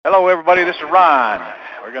Hello, everybody. This is Ron.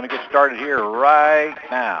 We're going to get started here right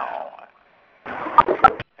now.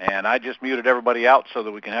 And I just muted everybody out so that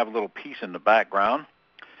we can have a little peace in the background.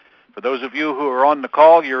 For those of you who are on the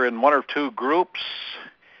call, you're in one or two groups.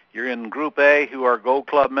 You're in Group A, who are Gold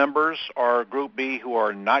Club members, or Group B, who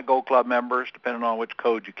are not Gold Club members, depending on which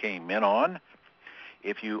code you came in on.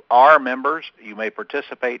 If you are members, you may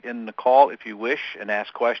participate in the call if you wish and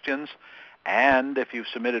ask questions. And if you've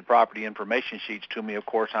submitted property information sheets to me, of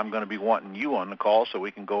course, I'm going to be wanting you on the call so we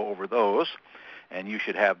can go over those, and you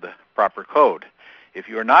should have the proper code. If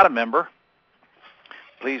you are not a member,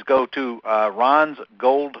 please go to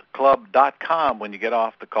ronsgoldclub.com when you get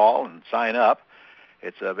off the call and sign up.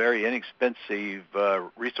 It's a very inexpensive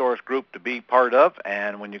resource group to be part of,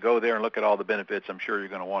 and when you go there and look at all the benefits, I'm sure you're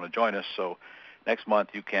going to want to join us. So next month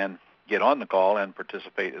you can get on the call and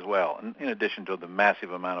participate as well, in addition to the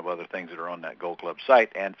massive amount of other things that are on that Gold Club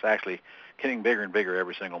site, and it's actually getting bigger and bigger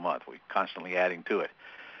every single month. We're constantly adding to it.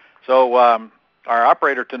 So our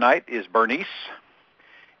operator tonight is Bernice.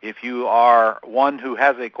 If you are one who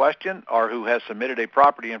has a question or who has submitted a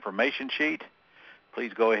property information sheet,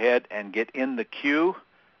 please go ahead and get in the queue.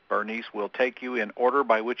 Bernice will take you in order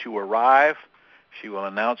by which you arrive. She will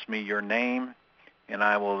announce me your name, and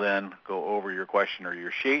I will then go over your question or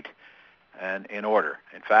your sheet and in order.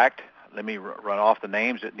 In fact, let me run off the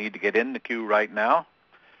names that need to get in the queue right now.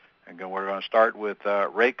 And we're going to start with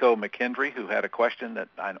Rayco McKendry, who had a question that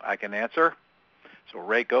I can answer. So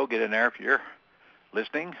Rayco, get in there if you're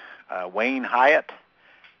listening. Wayne Hyatt,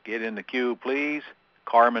 get in the queue, please.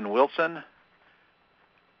 Carmen Wilson.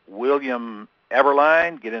 William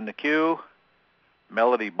Everline, get in the queue.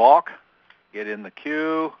 Melody Balk, get in the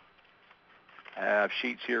queue. I have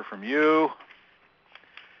sheets here from you.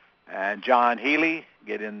 And John Healy,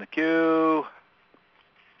 get in the queue.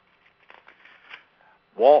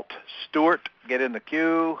 Walt Stewart, get in the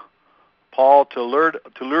queue. Paul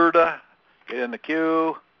Tulurda, get in the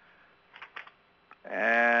queue.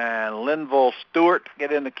 And Linville Stewart,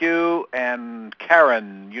 get in the queue. And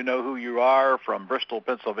Karen, you know who you are, from Bristol,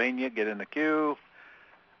 Pennsylvania, get in the queue.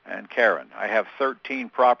 And Karen, I have 13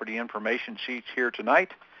 property information sheets here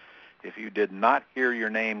tonight. If you did not hear your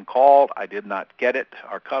name called, I did not get it.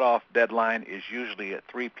 Our cutoff deadline is usually at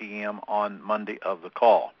 3 p.m. on Monday of the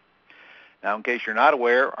call. Now, in case you're not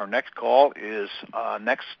aware, our next call is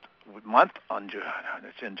next month.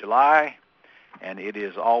 It's in July, and it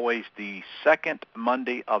is always the second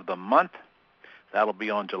Monday of the month. That'll be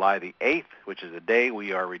on July the 8th, which is the day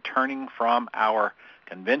we are returning from our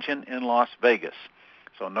convention in Las Vegas.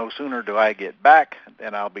 So no sooner do I get back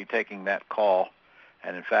than I'll be taking that call.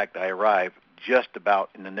 And in fact, I arrive just about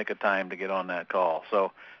in the nick of time to get on that call.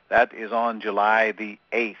 So that is on July the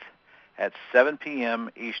 8th at 7 p.m.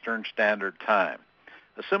 Eastern Standard Time.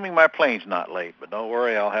 Assuming my plane's not late, but don't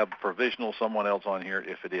worry, I'll have provisional someone else on here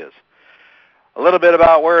if it is. A little bit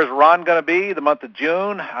about where is Ron going to be the month of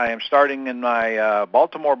June. I am starting in my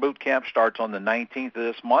Baltimore boot camp. Starts on the 19th of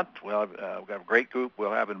this month. We've got a great group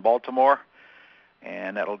we'll have in Baltimore,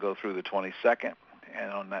 and that'll go through the 22nd. And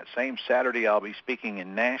on that same Saturday, I'll be speaking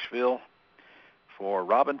in Nashville for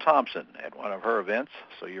Robin Thompson at one of her events.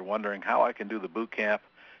 So you're wondering how I can do the boot camp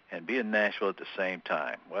and be in Nashville at the same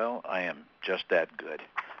time. Well, I am just that good.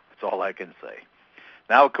 That's all I can say.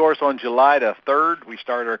 Now, of course, on July the 3rd, we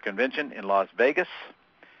start our convention in Las Vegas,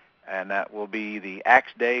 and that will be the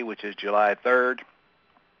Axe Day, which is July 3rd,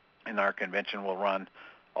 and our convention will run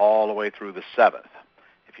all the way through the 7th.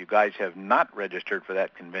 If you guys have not registered for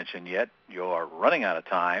that convention yet, you are running out of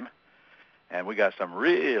time, and we got some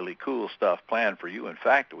really cool stuff planned for you. In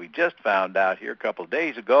fact, we just found out here a couple of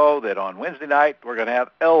days ago that on Wednesday night we're going to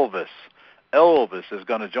have Elvis. Elvis is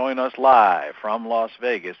going to join us live from Las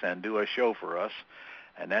Vegas and do a show for us,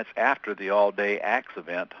 and that's after the all-day Axe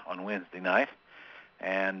event on Wednesday night.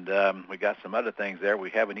 And we got some other things there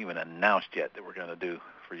we haven't even announced yet that we're going to do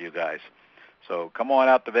for you guys. So come on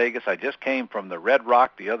out to Vegas. I just came from the Red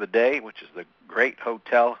Rock the other day, which is the great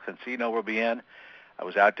hotel casino we'll be in. I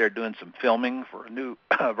was out there doing some filming for a new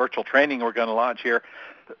virtual training we're going to launch here,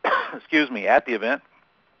 excuse me, at the event.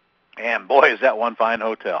 And boy, is that one fine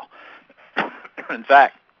hotel. In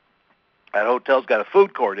fact, that hotel's got a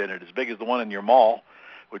food court in it as big as the one in your mall,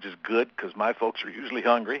 which is good because my folks are usually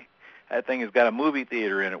hungry. That thing has got a movie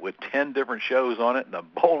theater in it with 10 different shows on it and a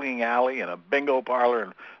bowling alley and a bingo parlor.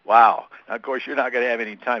 And wow. Now, of course, you're not going to have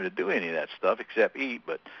any time to do any of that stuff except eat,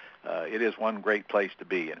 but it is one great place to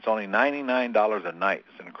be. And it's only $99 a night.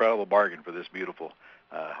 It's an incredible bargain for this beautiful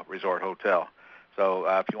resort hotel. So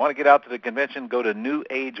if you want to get out to the convention, go to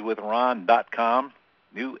newagewithron.com,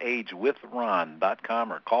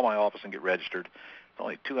 newagewithron.com, or call my office and get registered. It's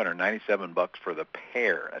only $297 for the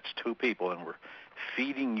pair. That's two people, and we're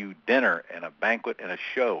feeding you dinner and a banquet and a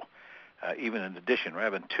show. Even in addition, we're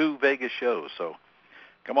having 2 Vegas shows, so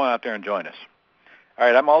come on out there and join us. All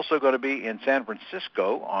right, I'm also going to be in San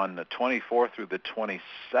Francisco on the 24th through the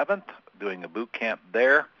 27th, doing a boot camp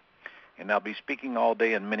there, and I'll be speaking all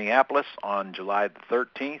day in Minneapolis on July the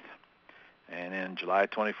 13th, and in July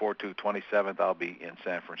 24th to 27th, I'll be in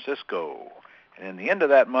San Francisco. And in the end of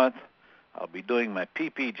that month, I'll be doing my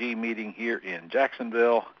PPG meeting here in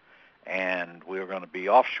Jacksonville, and we're going to be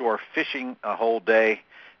offshore fishing a whole day,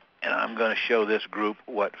 and I'm going to show this group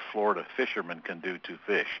what Florida fishermen can do to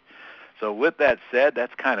fish. So with that said,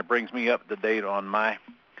 that kind of brings me up to date on my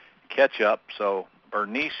catch-up. So,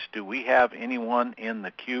 Bernice, do we have anyone in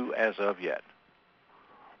the queue as of yet?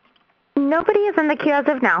 Nobody is in the queue as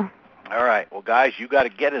of now. All right. Well, guys, you got to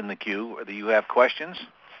get in the queue whether you have questions.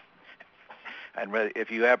 And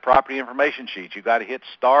if you have property information sheets, you got to hit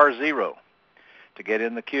 *0 to get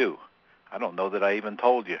in the queue. I don't know that I even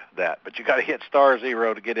told you that, but you got to hit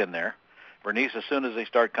 *0 to get in there. Bernice, as soon as they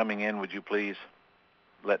start coming in, would you please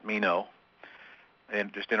let me know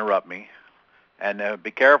and just interrupt me? And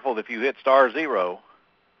be careful if you hit *0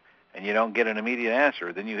 and you don't get an immediate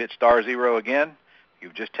answer, then you hit *0 again,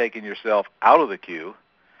 you've just taken yourself out of the queue,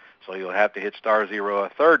 so you'll have to hit *0 a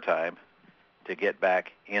third time to get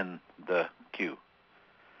back in the queue.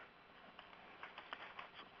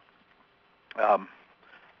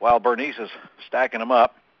 While Bernice is stacking them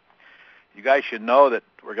up, you guys should know that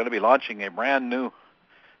we're going to be launching a brand new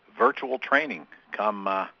virtual training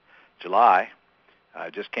come July. I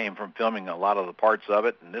just came from filming a lot of the parts of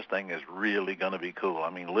it, and this thing is really going to be cool. I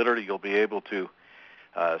mean, literally, you'll be able to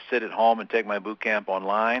sit at home and take my boot camp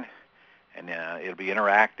online, and it'll be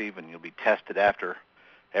interactive, and you'll be tested after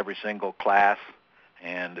every single class.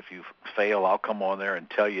 And if you fail, I'll come on there and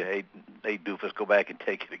tell you, hey doofus, go back and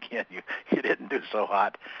take it again. You didn't do so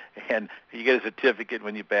hot. And you get a certificate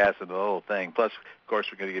when you pass and the whole thing. Plus, of course,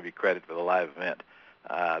 we're going to give you credit for the live event.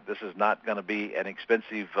 This is not going to be an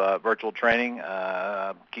expensive virtual training.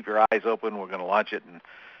 Keep your eyes open. We're going to launch it. And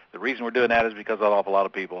the reason we're doing that is because an awful lot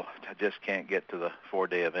of people just can't get to the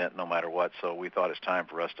 4-day event no matter what. So we thought it's time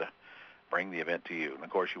for us to bring the event to you. And, of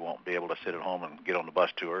course, you won't be able to sit at home and get on the bus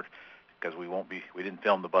tour, because we didn't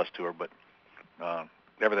film the bus tour, but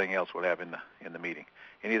everything else we'll have in the meeting.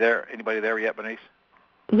 Anybody there yet, Bernice?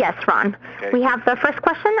 Yes, Ron. Okay. We have the first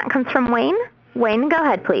question that comes from Wayne. Wayne, go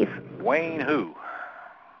ahead, please. Wayne who?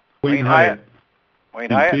 Wayne Hyatt.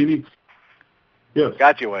 Wayne Hyatt? Phoenix? Yes.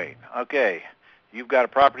 Got you, Wayne. Okay. You've got a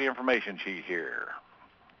property information sheet here.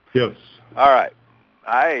 Yes. All right.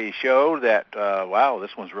 I showed that, wow,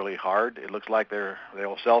 this one's really hard. It looks like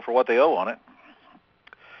they'll sell for what they owe on it.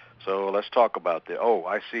 So let's talk about the. Oh,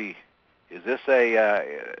 I see. Is this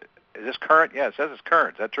current? Yeah, it says it's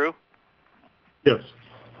current. Is that true? Yes.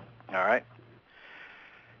 All right.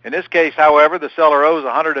 In this case, however, the seller owes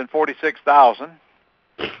 $146,000.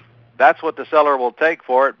 That's what the seller will take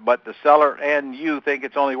for it, but the seller and you think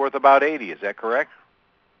it's only worth about $80,000. Is that correct?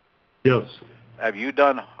 Yes. Have you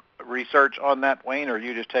done research on that, Wayne, or are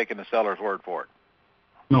you just taking the seller's word for it?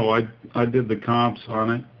 No, I did the comps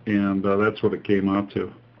on it, and that's what it came out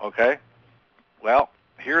to. Okay. Well,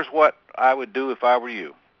 here's what I would do if I were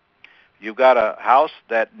you. You've got a house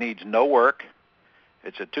that needs no work.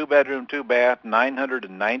 It's a 2-bedroom, 2-bath,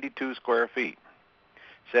 992 square feet.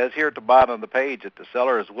 It says here at the bottom of the page that the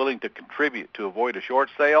seller is willing to contribute to avoid a short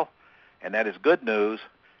sale, and that is good news.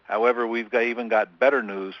 However, we've even got better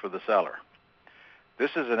news for the seller.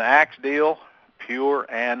 This is an axe deal, pure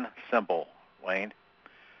and simple, Wayne.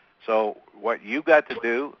 So what you've got to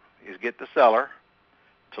do is get the seller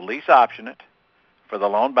to lease option it for the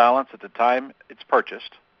loan balance at the time it's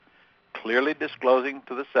purchased, clearly disclosing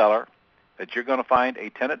to the seller that you're going to find a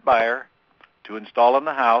tenant buyer to install in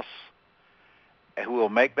the house who will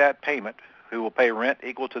make that payment, who will pay rent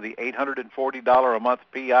equal to the $840 a month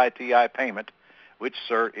PITI payment, which,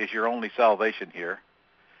 sir, is your only salvation here,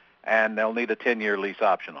 and they'll need a 10-year lease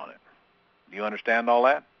option on it. Do you understand all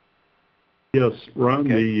that? Yes,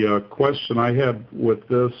 Ron, Okay. The question I had with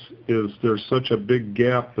this is there's such a big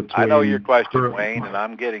gap between... I know your question, Wayne, and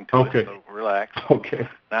I'm getting to it, so relax. Okay.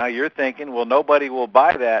 Now you're thinking, well, nobody will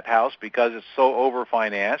buy that house because it's so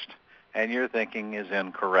overfinanced, and your thinking is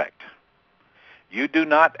incorrect. You do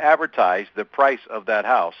not advertise the price of that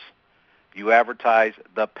house. You advertise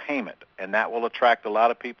the payment, and that will attract a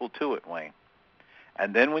lot of people to it, Wayne.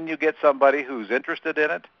 And then when you get somebody who's interested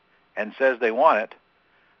in it and says they want it,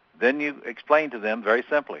 then you explain to them very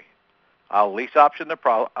simply, I'll lease option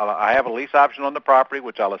I have a lease option on the property,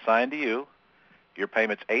 which I'll assign to you. Your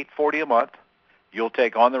payment's $840 a month. You'll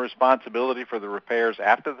take on the responsibility for the repairs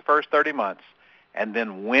after the first 30 months, and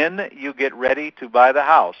then when you get ready to buy the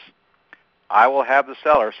house, I will have the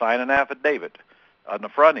seller sign an affidavit on the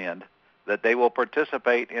front end that they will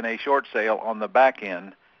participate in a short sale on the back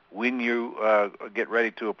end when you get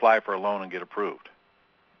ready to apply for a loan and get approved.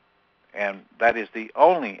 And that is the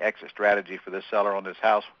only exit strategy for this seller on this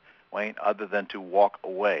house, Wayne, other than to walk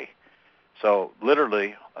away. So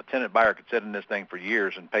literally, a tenant buyer could sit in this thing for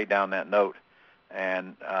years and pay down that note,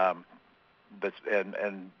 and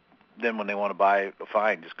then when they want to buy,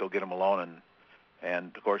 fine, just go get them a loan.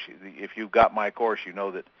 And of course, if you've got my course, you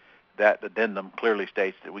know that addendum clearly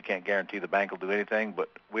states that we can't guarantee the bank will do anything, but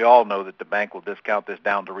we all know that the bank will discount this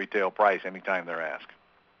down to retail price anytime they're asked,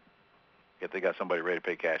 if they got somebody ready to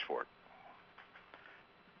pay cash for it.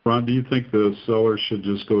 Ron, do you think the seller should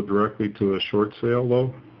just go directly to a short sale,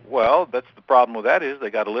 though? Well, that's the problem with that is they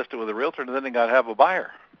got to list it with a realtor, and then they got to have a buyer.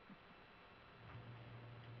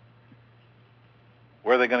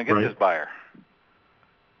 Where are they going to get this buyer?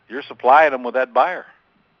 You're supplying them with that buyer.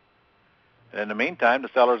 And in the meantime, the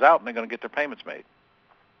seller's out, and they're going to get their payments made.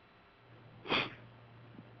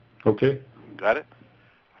 Okay. Got it?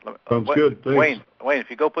 Sounds good. Thanks. Wayne, if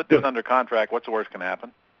you go put this under contract, what's the worst can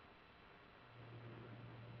happen?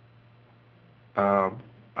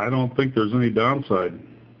 I don't think there's any downside.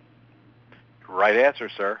 Right answer,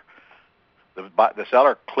 sir. The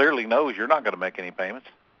seller clearly knows you're not going to make any payments.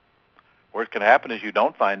 Worst can happen is you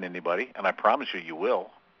don't find anybody, and I promise you will.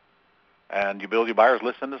 And you build your buyer's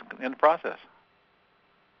list in the process.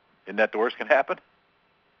 Isn't that the worst can happen?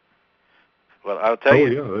 Well, I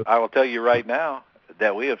will tell you right now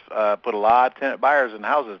that we have put a lot of tenant buyers in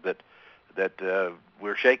houses that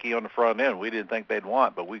we're shaky on the front end. We didn't think they'd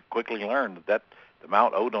want, but we quickly learned that the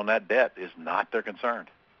amount owed on that debt is not their concern.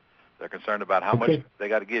 They're concerned about how much they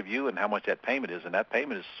got to give you and how much that payment is, and that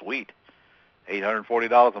payment is sweet,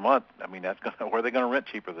 $840 a month. I mean, where are they going to rent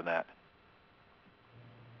cheaper than that?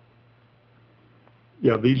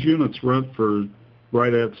 Yeah, these units rent for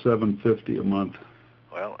right at $750 a month.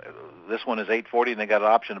 Well, this one is $840, and they got an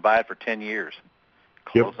option to buy it for 10 years.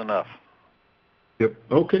 Close enough. Yep.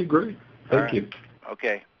 Okay, great. Thank you.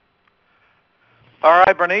 Okay. All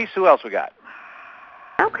right, Bernice, who else we got?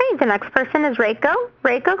 Okay, the next person is Reiko.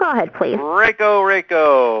 Reiko, go ahead, please.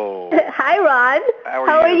 Reiko. Hi, Ron.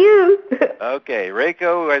 How are you? Okay,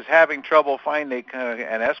 Reiko is having trouble finding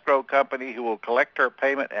an escrow company who will collect her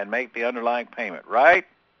payment and make the underlying payment, right?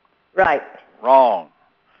 Right. Wrong.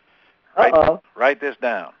 Uh-oh. Write this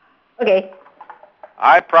down. Okay.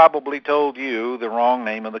 I probably told you the wrong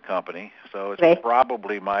name of the company, so it's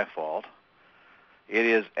probably my fault. It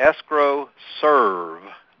is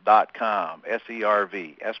escrowserv.com,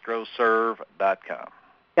 S-E-R-V, escrowserv.com.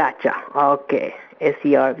 Gotcha. Okay,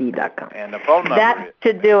 SERV.com. And the phone number that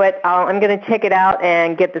should do it. I'm going to check it out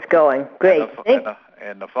and get this going. Great.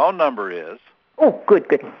 And the phone number is... Oh, good.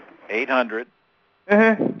 800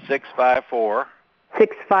 654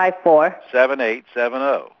 654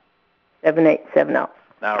 7870. 7870.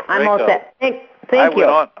 Now, I'm all set. Thank you.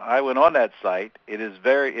 I went on that site. It is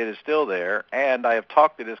still there, and I have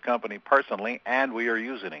talked to this company personally, and we are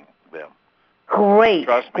using them. Great.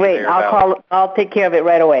 Trust me, Great. I'll take care of it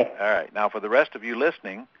right away. All right. Now, for the rest of you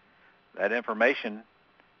listening, that information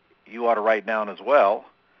you ought to write down as well,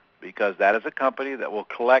 because that is a company that will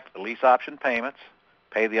collect the lease option payments,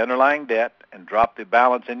 pay the underlying debt, and drop the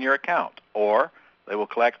balance in your account. Or they will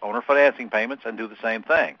collect owner financing payments and do the same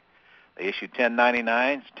thing. They issue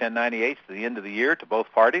 1099s, 1098s to the end of the year to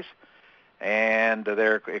both parties, and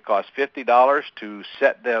it costs $50 to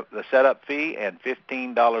set the setup fee and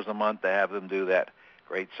 $15 a month to have them do that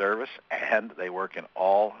great service, and they work in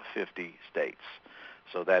all 50 states.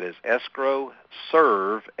 So that is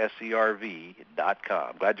escrowserv,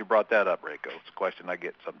 S-E-R-V.com. Glad you brought that up, Reiko. It's a question I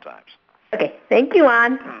get sometimes. Okay. Thank you,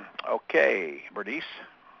 Ron. Okay. Bernice?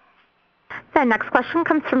 The next question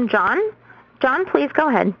comes from John. John, please go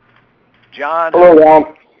ahead. John. Hello,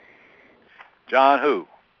 Ron. John who?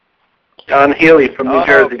 John Healy from New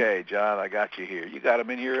Jersey. Okay, John, I got you here. You got him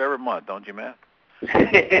in here every month, don't you, man?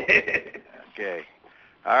 Okay.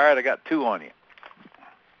 All right, I got two on you.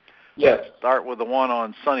 Yes. Start with the one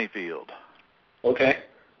on Sunnyfield. Okay.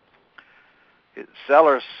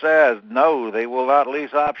 Seller says, no, they will not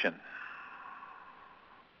lease option.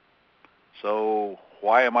 So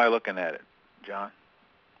why am I looking at it, John?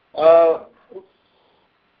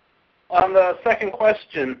 On the second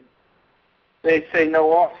question, they say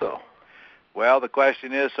no also. Well, the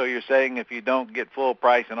question is, so you're saying if you don't get full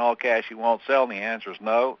price and all cash, you won't sell? And the answer is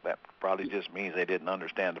no. That probably just means they didn't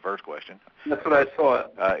understand the first question. That's what I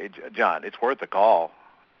thought. John, it's worth a call.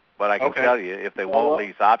 But I can Okay. tell you, if they won't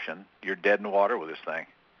lease option, you're dead in the water with this thing.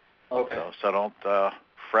 Okay. So don't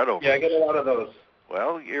fret over Yeah, I it. get a lot of those.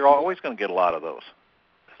 Well, you're always going to get a lot of those.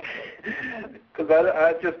 Because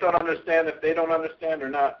I just don't understand if they don't understand or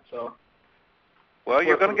not. So. Well,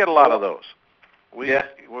 you're going to get a lot of those. Yeah.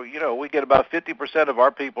 Well, we get about 50% of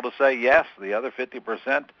our people to say yes. The other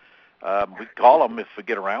 50%, we call them if we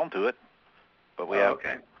get around to it. But we have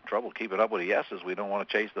trouble keeping up with the yeses. We don't want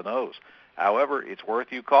to chase the no's. However, it's worth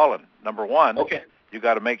you calling. Number one, you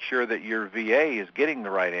got to make sure that your VA is getting the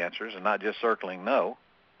right answers and not just circling no.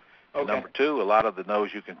 And number two, a lot of the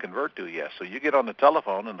no's you can convert to yes. So you get on the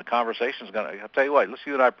telephone and the conversation's going to, I'll tell you what, let's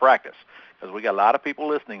you and I practice, because we got a lot of people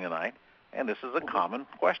listening tonight, and this is a common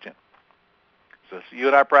question. So you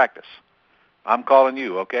and I practice. I'm calling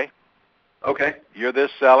you, okay? Okay. You're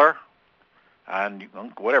this seller, and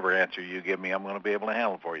whatever answer you give me, I'm going to be able to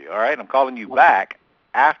handle for you. All right? I'm calling you back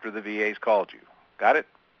after the VA's called you. Got it?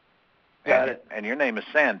 Got it. And your name is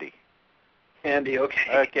Sandy. Sandy,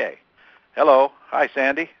 okay. Okay. Hello. Hi,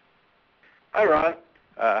 Sandy. Hi, Ron.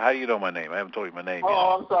 How do you know my name? I haven't told you my name yet.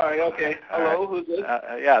 Oh, I'm sorry. Okay. Hello, who's this?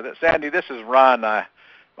 Sandy, this is Ron. My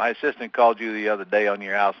assistant called you the other day on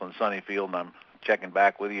your house on Sunnyfield, and I'm checking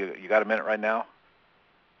back with you. You got a minute right now?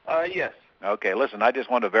 Yes. Okay, listen, I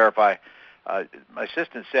just want to verify. My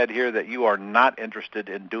assistant said here that you are not interested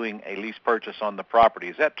in doing a lease purchase on the property.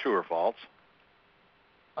 Is that true or false?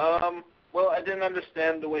 Well, I didn't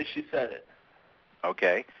understand the way she said it.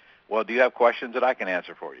 Okay. Well, do you have questions that I can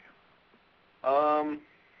answer for you?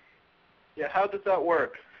 Yeah, how does that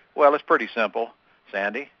work? Well, it's pretty simple,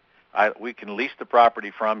 Sandy. We can lease the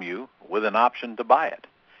property from you with an option to buy it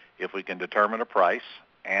if we can determine a price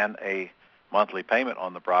and a monthly payment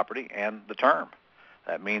on the property and the term.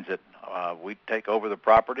 That means that we take over the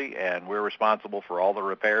property and we're responsible for all the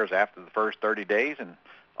repairs after the first 30 days, and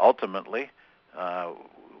ultimately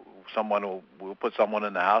we'll put someone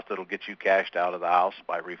in the house that'll get you cashed out of the house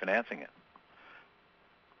by refinancing it.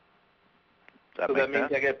 Does that make sense?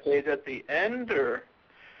 That means I get paid at the end, or?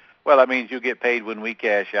 Well, that means you get paid when we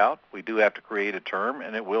cash out. We do have to create a term,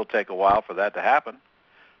 and it will take a while for that to happen.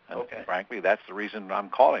 And frankly, that's the reason I'm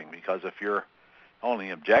calling, because if your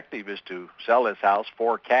only objective is to sell this house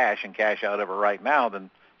for cash and cash out of it right now, then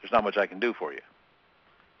there's not much I can do for you.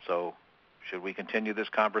 So should we continue this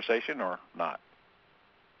conversation or not?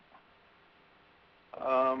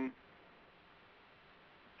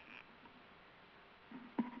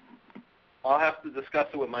 I'll have to discuss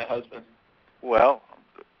it with my husband. Well,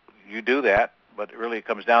 you do that, but it really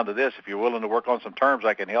comes down to this. If you're willing to work on some terms,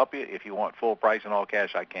 I can help you. If you want full price and all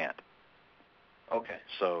cash, I can't. Okay.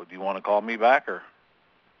 So do you want to call me back, or?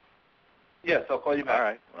 Yes, I'll call you back. All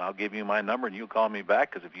right. Well, I'll give you my number, and you call me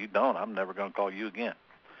back, because if you don't, I'm never going to call you again,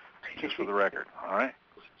 just for the record. All right?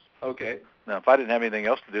 Okay. Now, if I didn't have anything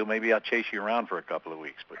else to do, maybe I'd chase you around for a couple of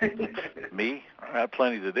weeks. But me, I have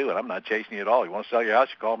plenty to do, and I'm not chasing you at all. You want to sell your house,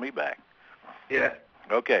 you call me back. Yeah.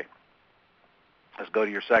 Okay. Let's go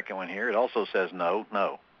to your second one here. It also says no,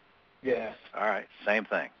 no. Yeah. All right, same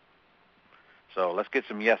thing. So let's get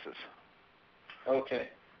some yeses. Okay.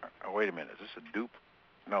 Oh, wait a minute. Is this a dupe?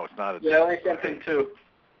 No, it's not a dupe. Yeah, only something too.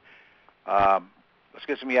 Let's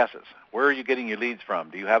get some yeses. Where are you getting your leads from?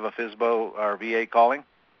 Do you have a FSBO or VA calling?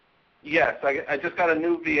 Yes, I just got a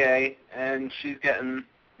new VA, and she's getting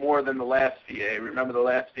more than the last VA. Remember, the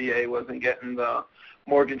last VA wasn't getting the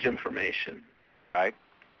mortgage information. Right.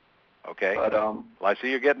 Okay. But well, I see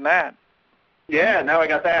you're getting that. Yeah, now I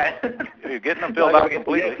got that. You're getting them filled out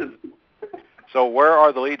completely. So where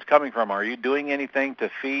are the leads coming from? Are you doing anything to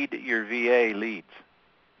feed your VA leads?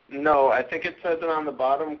 No, I think it says it on the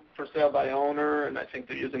bottom, for sale by owner, and I think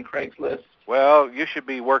they're using Craigslist. Well, you should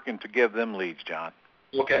be working to give them leads, John.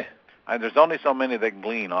 Okay. And there's only so many they can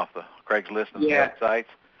glean off the Craigslist and the websites.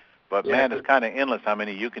 But, man, it's kind of endless how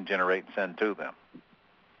many you can generate and send to them.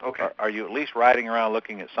 Okay. Are you at least riding around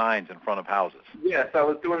looking at signs in front of houses? Yes, I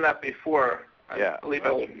was doing that before. I believe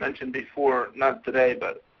I mentioned before, not today,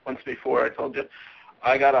 but once before I told you.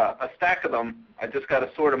 I got a stack of them. I just got to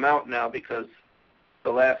sort them out now because the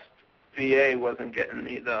last VA wasn't getting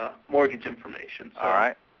me the mortgage information. So. All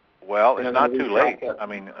right. Well, it's not too late. I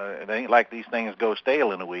mean, it ain't like these things go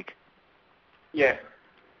stale in a week. Yeah.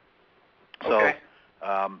 So okay.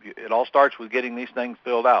 It all starts with getting these things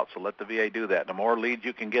filled out, so let the VA do that. The more leads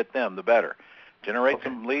you can get them, the better. Generate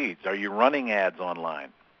some leads. Are you running ads online?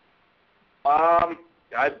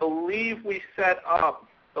 I believe we set up,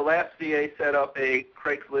 the last VA set up a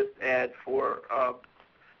Craigslist ad for...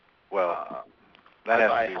 that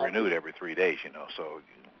has to be renewed every 3 days, you know, so...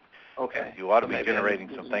 Okay. You ought to be generating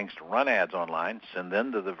some things to run ads online, send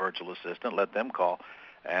them to the virtual assistant, let them call,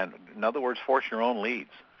 and in other words, force your own leads.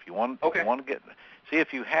 If you want, Okay. if you want to get, see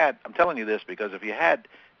if you had, I'm telling you this because if you had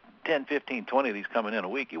 10, 15, 20 of these coming in a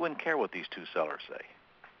week, you wouldn't care what these two sellers say.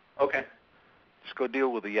 Okay. Just go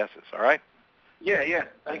deal with the yeses, all right? Yeah.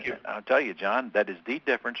 Thank you. I'll tell you, John, that is the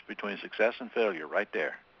difference between success and failure right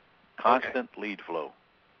there. Constant lead flow.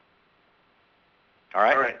 All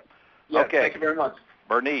right? All right. Yeah, okay. Thank you very much.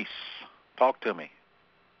 Bernice, talk to me.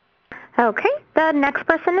 Okay. The next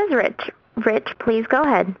person is Rich. Rich, please go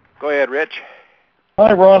ahead. Go ahead, Rich.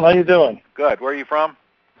 Hi, Ron. How you doing? Good. Where are you from?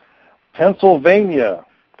 Pennsylvania.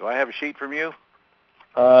 Do I have a sheet from you?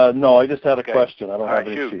 No, I just had a Okay. question. I don't All have right,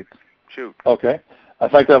 any shoot. sheets. Shoot. Okay.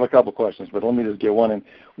 I'd like to have a couple questions, but let me just get one in.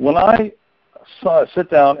 When I sit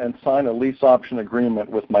down and sign a lease option agreement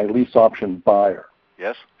with my lease option buyer,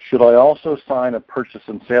 Yes? should I also sign a purchase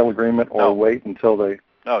and sale agreement or No. wait until they...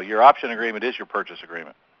 No, your option agreement is your purchase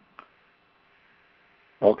agreement.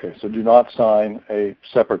 Okay, so do not sign a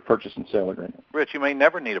separate purchase and sale agreement. Rich, you may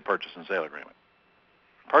never need a purchase and sale agreement.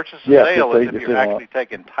 Purchase and Yes, sale is if if they you're don't- actually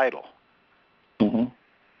taking title. Mm-hmm.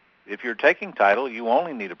 If you're taking title, you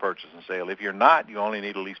only need a purchase and sale. If you're not, you only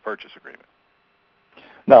need a lease purchase agreement.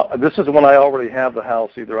 Now, this is when I already have the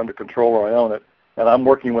house either under control or I own it, and I'm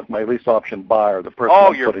working with my lease option buyer, the person Oh,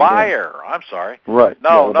 I'm your putting it in. buyer. I'm sorry. Right.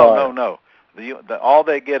 No, yeah, the no, buyer. no. All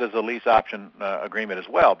they get is a lease option agreement as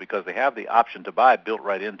well because they have the option to buy built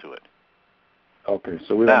right into it. Okay,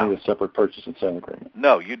 so we don't need a separate purchase and sale agreement.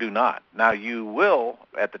 No, you do not. Now, you will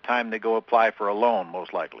at the time they go apply for a loan,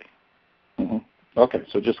 most likely. Mm-hmm. Okay,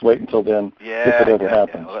 so just wait until then Yeah, if it ever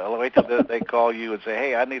happens. Yeah. Well, wait till they call you and say,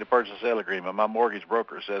 hey, I need a purchase and sale agreement. My mortgage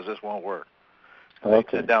broker says this won't work.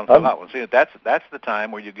 Okay. Sit down and fill out one. See, that's the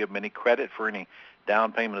time where you give them any credit for any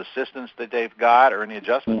down payment assistance that they've got or any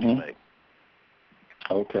adjustments you make.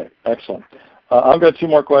 Okay, excellent. I've got two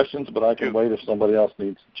more questions, but I can Shoot. wait if somebody else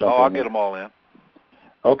needs to jump in. I'll get them all in.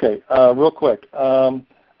 Okay, real quick.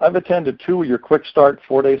 I've attended 2 of your Quick Start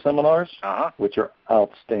 4-day seminars, which are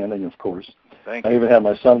outstanding, of course. Thank I you. even had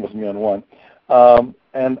my son with me on one.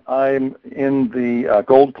 And I'm in the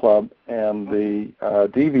Gold Club, and the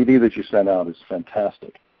DVD that you sent out is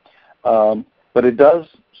fantastic. But it does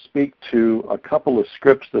speak to a couple of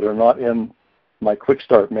scripts that are not in my Quick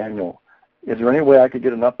Start manual. Is there any way I could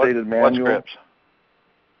get an updated manual? What scripts?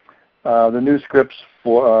 The new scripts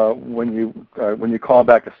for when you call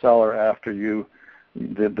back a seller after the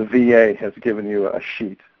VA has given you a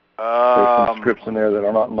sheet. There's some scripts in there that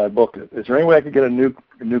are not in my book. Is there any way I could get a new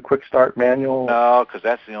Quick Start manual? No, because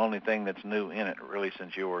that's the only thing that's new in it, really,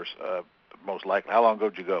 since yours, most likely. How long ago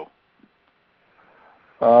did you go?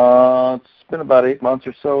 It's been about 8 months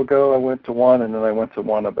or so ago. I went to one, and then I went to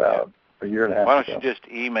one about a year and a half ago. Why don't you just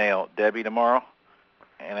email Debbie tomorrow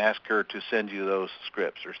and ask her to send you those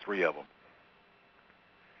scripts? There's 3 of them.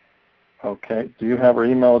 Okay. Do you have her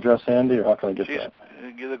email address handy, or how can I get that?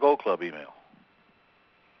 The Gold Club email.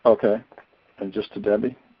 Okay. And just to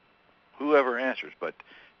Debbie? Whoever answers, but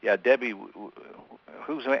yeah, Debbie.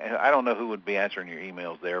 I don't know who would be answering your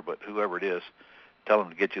emails there, but whoever it is, tell them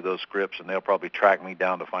to get you those scripts, and they'll probably track me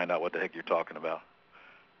down to find out what the heck you're talking about.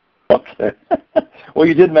 Okay. Well,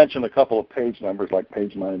 you did mention a couple of page numbers, like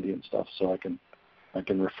page 90 and stuff, so I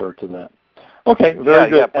can refer to that. Okay, very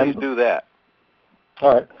good. Yeah, please do that.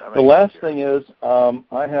 All right. The last thing is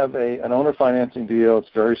I have an owner financing deal. It's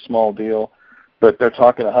a very small deal, but they're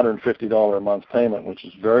talking $150 a month payment, which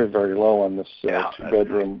is very, very low on this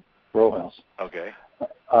 2-bedroom row house. Okay.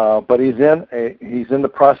 But he's in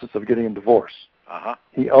the process of getting a divorce.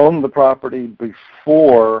 He owned the property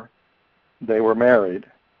before they were married.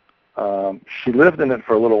 She lived in it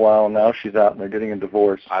for a little while, and now she's out and they're getting a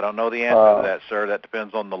divorce. I don't know the answer to that, sir. That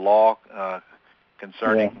depends on the law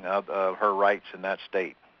concerning her rights in that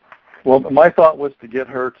state. Well, my thought was to get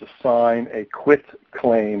her to sign a quit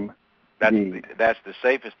claim deed. That's the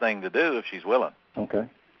safest thing to do if she's willing. Okay.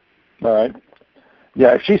 All right.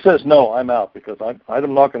 Yeah, if she says no, I'm out because I'm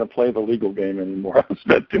not going to play the legal game anymore. I've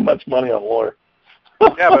spent too much money on a lawyer.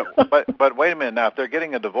 Yeah, but wait a minute now. If they're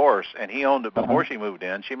getting a divorce and he owned it before she moved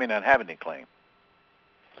in, she may not have any claim.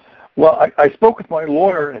 Well, I spoke with my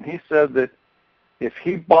lawyer, and he said that if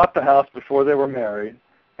he bought the house before they were married,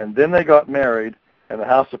 and then they got married, and the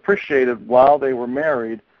house appreciated while they were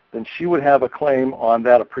married, then she would have a claim on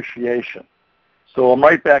that appreciation. So I'm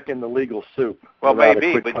right back in the legal soup. Well,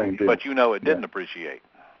 maybe, but you know it didn't appreciate.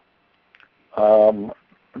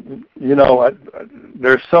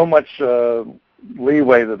 There's so much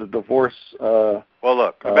leeway that a divorce well,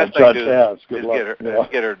 look, the best judge thing to has. do is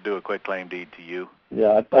get her to do a quit claim deed to you.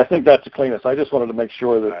 Yeah, I think that's the cleanest. I just wanted to make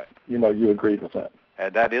sure that you agreed with that.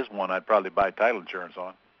 And that is one I'd probably buy title insurance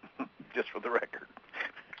on, just for the record.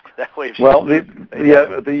 That way. Well,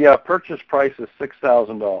 the purchase price is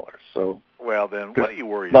 $6,000. So. Well, then what are you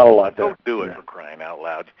worried about? Not a lot. Don't do it for crying out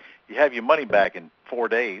loud. You have your money back in 4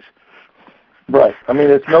 days. Right. I mean,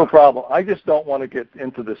 it's no problem. I just don't want to get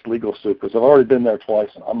into this legal suit because I've already been there twice,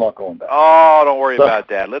 and I'm not going back. Oh, don't worry about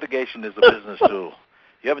that. Litigation is a business tool.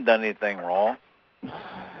 You haven't done anything wrong.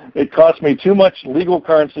 It costs me too much legal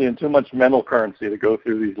currency and too much mental currency to go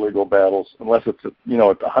through these legal battles, unless it's a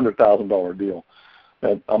 $100,000 deal.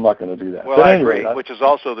 And I'm not going to do that. Well, but I anyway, agree, which is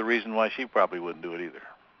also the reason why she probably wouldn't do it either.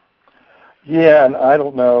 Yeah, and I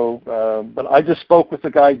don't know, but I just spoke with the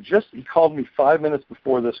guy. He called me 5 minutes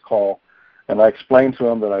before this call, and I explained to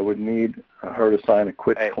him that I would need her to sign a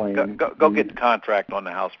quit claim. Go get the contract on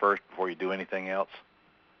the house first before you do anything else.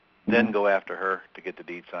 Then go after her to get the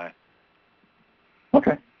deed signed.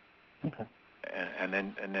 Okay. And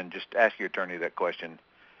then just ask your attorney that question,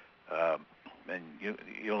 and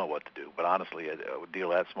you'll know what to do. But honestly, a deal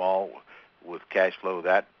that small with cash flow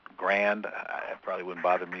that grand, it probably wouldn't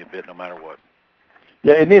bother me a bit, no matter what.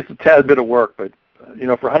 Yeah, it needs a tad bit of work, but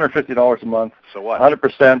for $150 a month. So what?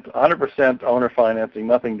 100% owner financing,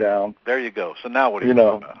 nothing down. There you go. So now what do you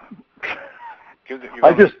do?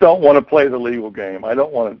 I just don't want to play the legal game. I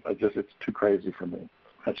don't want to. It's too crazy for me.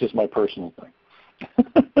 That's just my personal thing.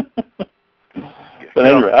 But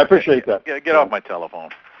anyway, I appreciate that. Get off my telephone.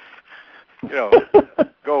 Go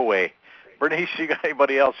away. Bernice, you got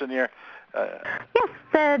anybody else in here? Yes,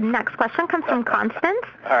 the next question comes from Constance.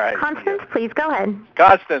 All right. Constance, please go ahead.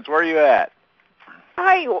 Constance, where are you at?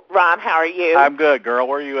 Hi, Ron. How are you? I'm good, girl.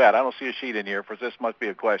 Where are you at? I don't see a sheet in here. This must be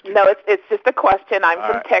a question. No, it's just a question. I'm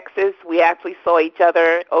from Texas. We actually saw each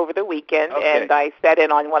other over the weekend, and I sat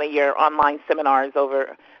in on one of your online seminars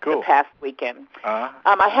over the past weekend.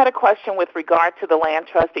 I had a question with regard to the land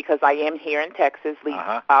trust because I am here in Texas.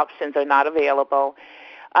 Lease options are not available.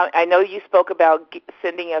 I know you spoke about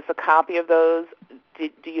sending us a copy of those.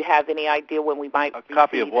 Do you have any idea when we might receive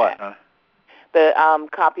copy of what? Huh? The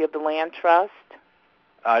copy of the land trust.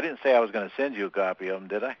 I didn't say I was going to send you a copy of them,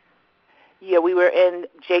 did I? Yeah, we were in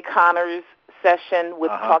Jay Connor's session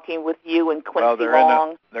with talking with you and Quincy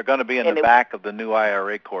Long. They're going to be in the back of the new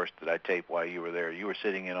IRA course that I taped while you were there. You were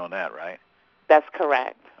sitting in on that, right? That's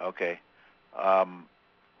correct. Okay. I'll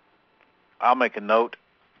make a note.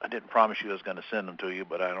 I didn't promise you I was going to send them to you,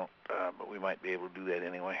 but I don't. But we might be able to do that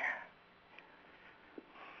anyway.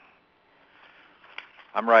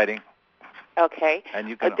 I'm writing. Okay. And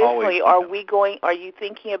you can additionally, are you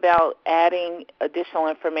thinking about adding additional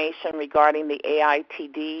information regarding the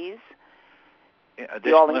AITDs?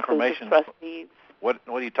 Additional information. Trustees? What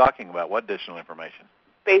are you talking about? What additional information?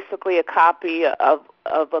 Basically, a copy of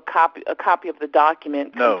the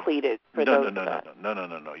document completed for those.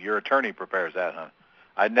 No. Your attorney prepares that, huh?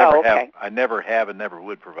 I never have and never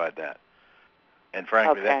would provide that. And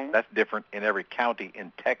frankly, that's different in every county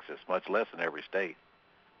in Texas, much less in every state.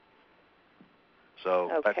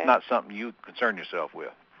 So that's not something you concern yourself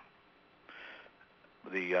with.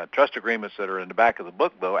 The trust agreements that are in the back of the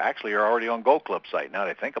book, though, actually are already on Gold Club site. Now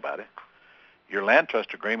that I think about it, your land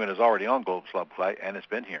trust agreement is already on Gold Club site, and it's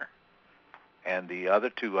been here. And the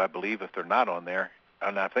other two, I believe, if they're not on there,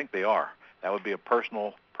 and I think they are, that would be a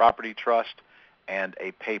personal property trust and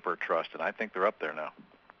a paper trust, and I think they're up there now.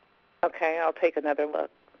 Okay, I'll take another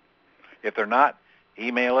look. If they're not,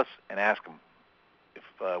 email us and ask them if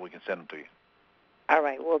we can send them to you. All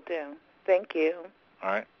right, we'll do. Thank you.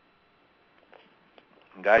 All right.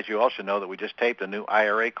 And guys, you all should know that we just taped a new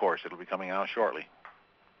IRA course. It'll be coming out shortly.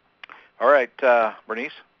 All right,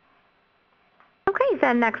 Bernice. Okay,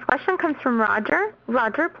 the next question comes from Roger.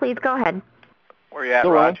 Roger, please go ahead. Where are you at,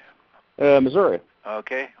 Roger? Missouri.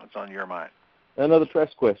 Okay, what's on your mind? Another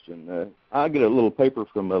trust question. I get a little paper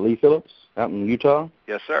from Lee Phillips out in Utah.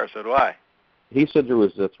 Yes, sir. So do I. He said there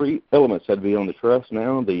was 3 elements had to be on the trust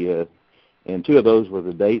now. And 2 of those were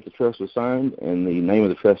the date the trust was signed and the name of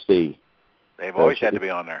the trustee. They've always had to be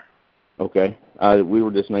on there. Okay. We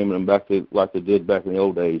were just naming them back like they did back in the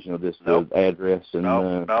old days, the address and...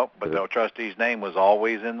 No, but the trustee's name was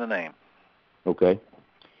always in the name. Okay.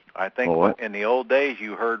 I think in the old days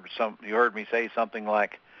you heard me say something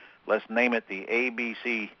like, let's name it the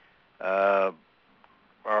ABC or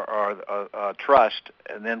trust,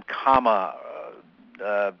 and then comma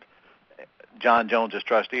John Jones as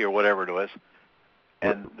trustee or whatever it was.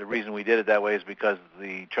 And the reason we did it that way is because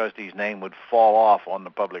the trustee's name would fall off on the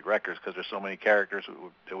public records because there's so many characters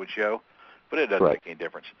it would show. But it doesn't make any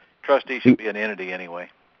difference. Trustee should be an entity anyway.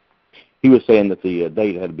 He was saying that the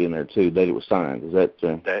date had to be in there too, the date it was signed. Is that...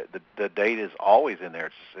 The date is always in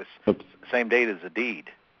there. It's the same date as the deed.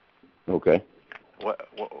 Okay.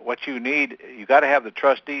 What you need, you got to have the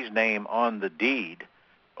trustee's name on the deed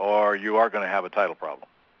or you are going to have a title problem.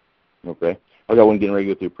 Okay. I got one getting ready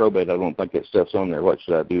to go through probate. I don't think that stuff's on there. What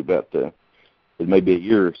should I do about it may be a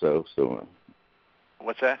year or so. So.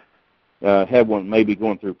 What's that? Have one maybe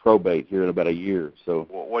going through probate here in about a year. So.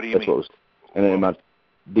 Well, what do you mean? And then my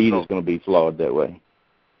deed is going to be flawed that way.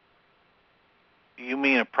 You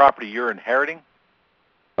mean a property you're inheriting?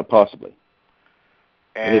 Possibly.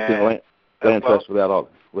 And it's in land trust without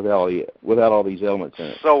all these elements in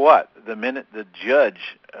it. So what? The minute the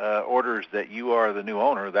judge orders that you are the new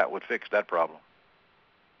owner, that would fix that problem.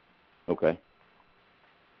 Okay.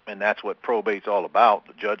 And that's what probate's all about.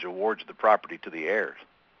 The judge awards the property to the heirs.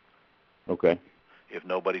 Okay. If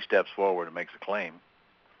nobody steps forward and makes a claim.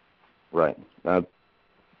 Right.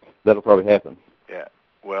 That'll probably happen. Yeah.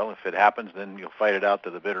 Well, if it happens, then you'll fight it out to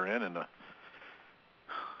the bitter end, and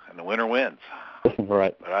the winner wins.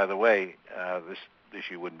 Right. But either way, this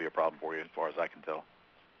issue wouldn't be a problem for you as far as I can tell.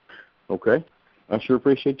 Okay. I sure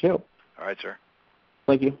appreciate your help. All right, sir.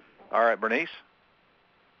 Thank you. All right, Bernice.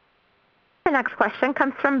 The next question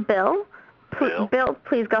comes from Bill. Bill,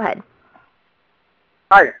 please go ahead.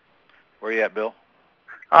 Hi. Where are you at, Bill?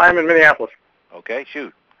 I'm in Minneapolis. Okay,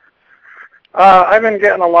 shoot. I've been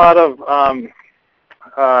getting a lot of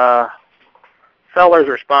sellers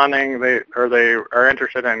responding. They are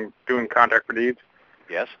interested in doing contract for deeds.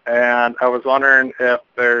 Yes. And I was wondering if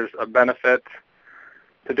there's a benefit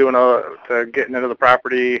to getting into the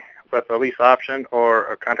property with a lease option or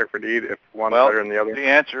a contract for deed if one's better than the other. The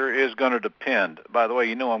answer is going to depend. By the way,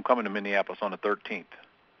 you know I'm coming to Minneapolis on the 13th.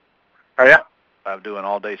 Oh, yeah? I'm doing an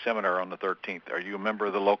all-day seminar on the 13th. Are you a member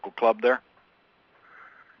of the local club there?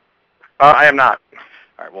 I am not.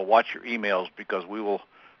 All right, well, watch your emails because we will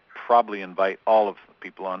probably invite all of the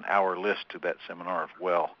people on our list to that seminar as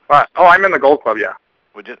well. I'm in the Gold Club, yeah.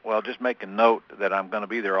 Just make a note that I'm going to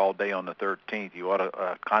be there all day on the 13th. You ought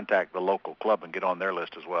to contact the local club and get on their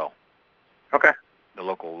list as well. Okay. The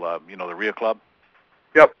local, the RIA Club?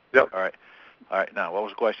 Yep. All right. Now, what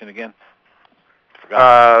was the question again?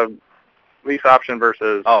 Forgot. Lease option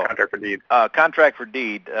versus contract for deed. Contract for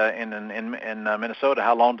deed in Minnesota,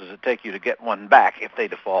 how long does it take you to get one back if they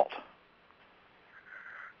default?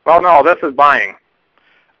 Well, no, this is buying.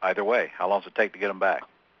 Either way, how long does it take to get them back?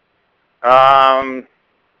 I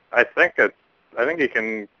think you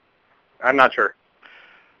can. I'm not sure.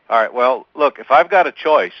 All right. Well, look, if I've got a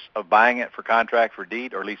choice of buying it for contract for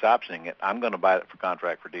deed or lease optioning it, I'm going to buy it for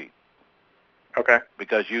contract for deed. Okay.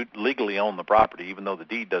 Because you legally own the property, even though the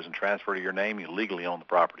deed doesn't transfer to your name, you legally own the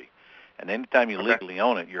property. And anytime you legally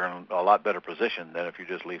own it, you're in a lot better position than if you're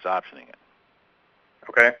just lease optioning it.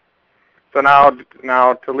 Okay. So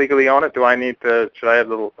now to legally own it, should I have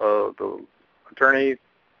the attorney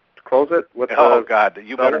close it? God,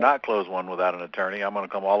 you better not close one without an attorney. I'm going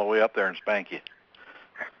to come all the way up there and spank you.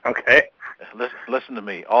 Okay. Listen to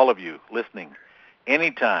me, all of you listening.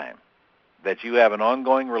 Anytime that you have an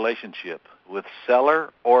ongoing relationship with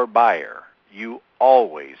seller or buyer, you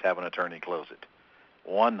always have an attorney close it,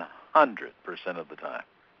 100% of the time.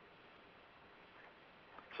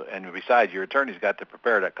 So, and besides, your attorney's got to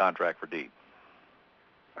prepare that contract for deed.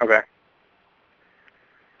 Okay.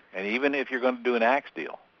 And even if you're going to do an axe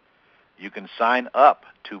deal, you can sign up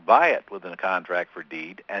to buy it within a contract for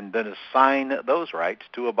deed and then assign those rights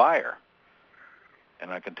to a buyer.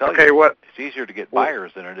 And I can tell you, it's easier to get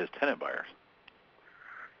buyers than it is tenant buyers.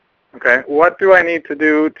 Okay. What do I need to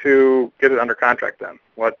do to get it under contract then?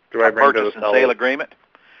 What do I bring to the seller? Purchase and sale agreement.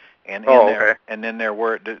 And and then there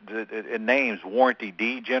where it names warranty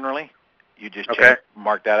deed generally. You just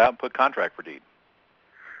mark that out and put contract for deed.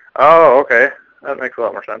 Oh, okay. That makes a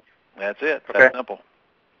lot more sense. That's it. That's simple.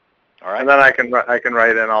 All right. And then I can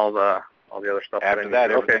write in all the other stuff. After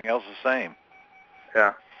that, everything else is the same.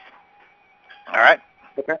 Yeah. All right.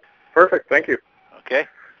 Okay. Perfect. Thank you. Okay.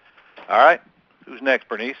 All right. Who's next,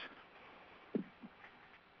 Bernice?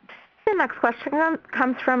 The next question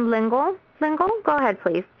comes from Lingle. Lingle, go ahead,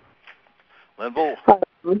 please. Lingle,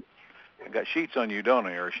 I got sheets on you, don't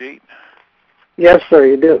I, or a sheet? Yes, sir,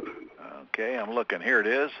 you do. Okay, I'm looking. Here it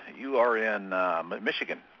is. You are in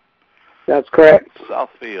Michigan. That's correct.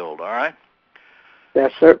 Southfield, all right?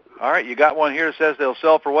 Yes, sir. All right, you got one here that says they'll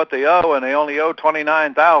sell for what they owe, and they only owe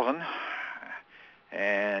 $29,000,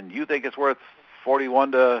 and you think it's worth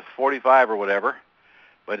 $41 to $45 or whatever,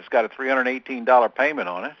 but it's got a $318 payment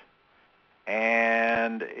on it,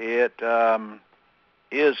 and it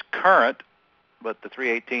is current, but the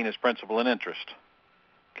 $318 is principal and interest.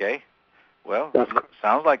 Okay? Well,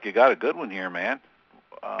 sounds like you got a good one here, man.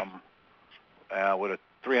 With a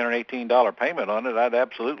 $318 payment on it,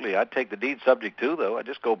 I'd take the deed subject to, though. I'd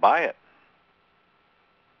just go buy it.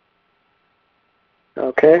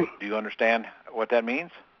 Okay. Do you understand what that means?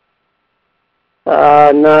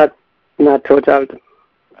 Not total.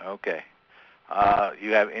 Okay.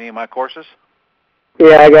 You have any of my courses?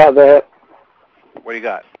 Yeah, I got that. What do you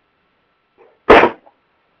got?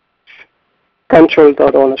 Control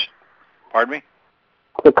without ownership. Pardon me?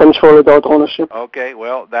 The control without ownership. Okay,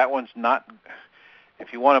 well, that one's not.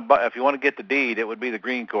 If you want to get the deed, it would be the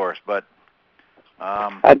green course, but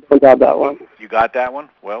I don't have that one. You got that one?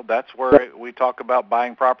 Well, that's where we talk about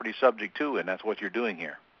buying property subject to, and that's what you're doing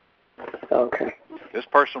here. Okay. This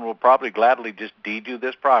person will probably gladly just deed you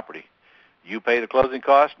this property. You pay the closing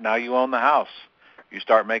costs. Now you own the house. You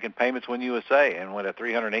start making payments when you say, and with a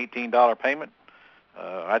 $318 payment,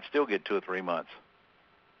 I'd still get 2 or 3 months.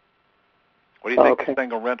 What do you think this thing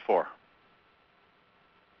will rent for?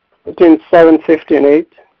 Between $750 and $8.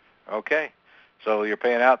 Okay, so you're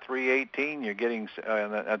paying out $318. You're getting.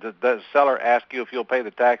 The seller asks you if you'll pay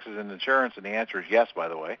the taxes and insurance, and the answer is yes. By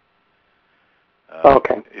the way.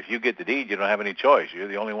 Okay. If you get the deed, you don't have any choice. You're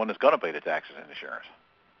the only one that's going to pay the taxes and insurance.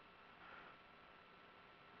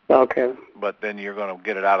 Okay. But then you're going to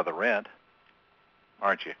get it out of the rent,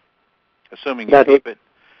 aren't you? Assuming you keep it,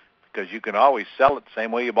 because you can always sell it the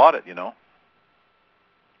same way you bought it, you know.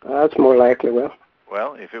 That's more likely,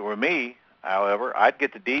 Well, if it were me, however, I'd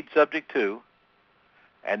get the deed subject to,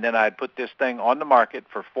 and then I'd put this thing on the market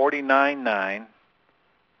for $49,900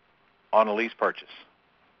 on a lease purchase,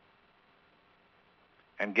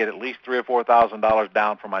 and get at least $3,000 or $4,000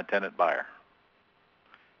 down from my tenant buyer,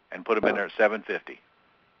 and put them in there at $750.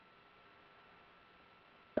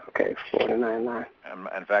 Okay, $49,900.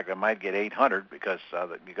 In fact, I might get $800 because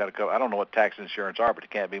you got to go. I don't know what tax insurance are, but it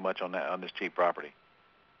can't be much on this cheap property.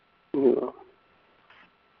 No.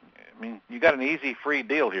 I mean, you got an easy, free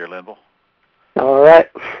deal here, Linville. All right.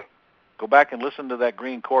 Go back and listen to that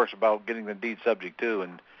green course about getting the deed subject to,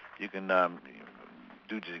 and you can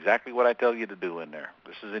do exactly what I tell you to do in there.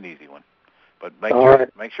 This is an easy one, but make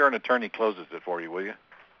sure an attorney closes it for you, will you?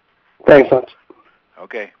 Thanks much.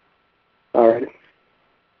 Okay. All right.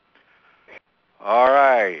 All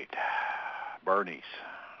right, Bernice.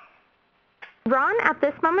 Ron, at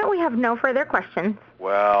this moment, we have no further questions.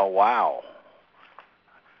 Well, wow.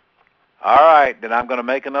 All right, then I'm going to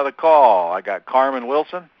make another call. I got Carmen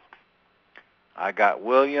Wilson. I got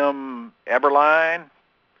William Eberline.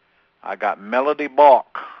 I got Melody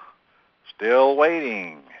Balk. Still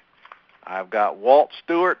waiting. I've got Walt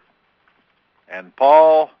Stewart and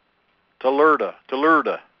Paul Talurda.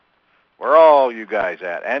 Where are all you guys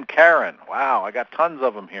at? And Karen. Wow, I got tons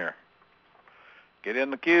of them here. Get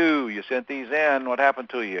in the queue. You sent these in. What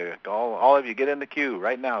happened to you? All of you get in the queue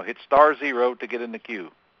right now. Hit *0 to get in the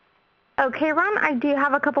queue. Okay, Ron, I do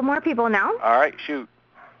have a couple more people now. All right, shoot.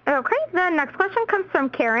 Okay, the next question comes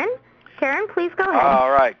from Karen. Karen, please go ahead.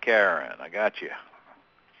 All right, Karen, I got you.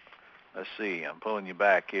 Let's see, I'm pulling you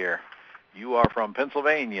back here. You are from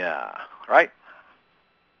Pennsylvania, right?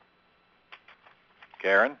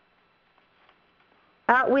 Karen?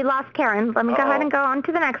 We lost Karen. Let me go ahead and go on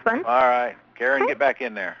to the next one. All right. Karen, get back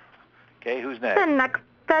in there. Okay, who's next?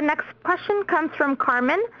 The next question comes from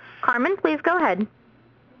Carmen. Carmen, please go ahead.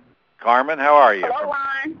 Carmen, how are you? Hello,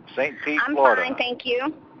 Ron. St. Pete, Florida. I'm fine, thank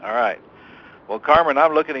you. All right. Well, Carmen,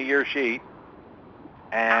 I'm looking at your sheet,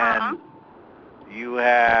 and you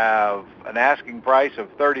have an asking price of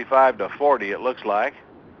 $35 to $40, it looks like.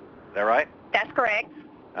 Is that right? That's correct.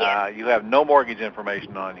 Yes. You have no mortgage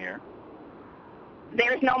information on here.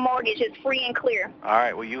 There's no mortgage. It's free and clear. All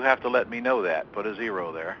right. Well, you have to let me know that. Put a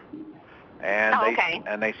 0 there. And okay.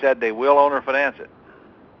 They said they will owner finance it.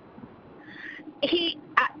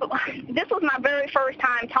 This was my very first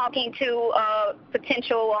time talking to a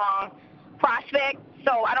potential prospect,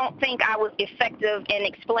 so I don't think I was effective in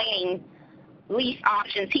explaining lease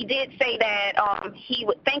options. He did say that he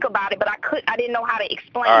would think about it, but I didn't know how to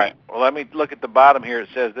explain it. All right. Well, let me look at the bottom here. It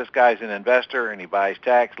says this guy's an investor and he buys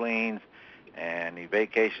tax liens and he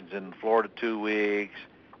vacations in Florida 2 weeks,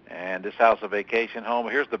 and this house a vacation home.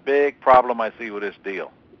 Here's the big problem I see with this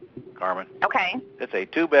deal, Carmen. Okay. It's a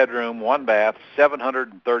 2-bedroom, 1-bath,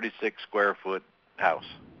 736 square foot house.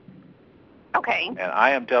 Okay. And I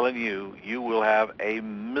am telling you, you will have a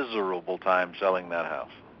miserable time selling that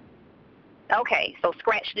house. Okay, so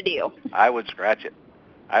scratch the deal. I would scratch it.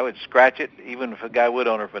 I would scratch it even if a guy would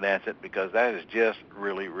owner finance it, because that is just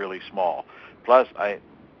really, really small. Plus, if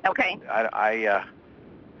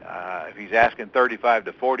he's asking $35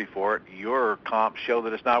 to $40 for it, your comps show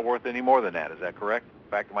that it's not worth any more than that. Is that correct?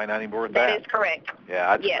 In fact, it might not even be worth that. That is correct.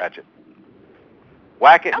 Yeah, I'd scratch it.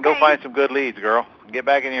 Whack it and go find some good leads, girl. Get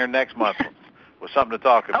back in here next month with something to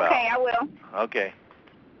talk about. Okay, I will. Okay.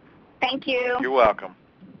 Thank you. You're welcome.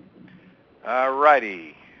 All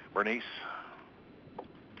righty, Bernice.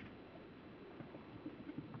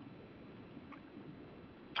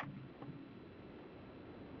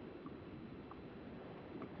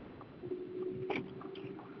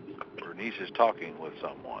 is talking with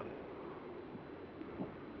someone.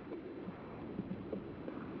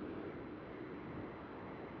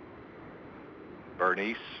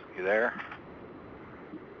 Bernice, you there?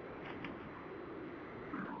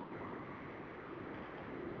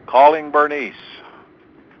 Calling Bernice.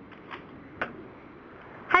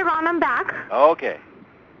 Hi, Ron. I'm back. Okay.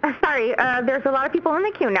 Sorry, there's a lot of people in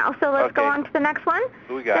the queue now, so let's go on to the next one.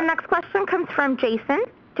 Who we got? The next question comes from Jason.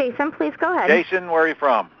 Jason, please go ahead. Jason, where are you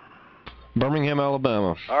from? Birmingham,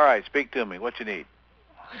 Alabama. All right, speak to me. What you need?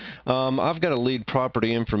 I've got a lead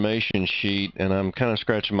property information sheet, and I'm kind of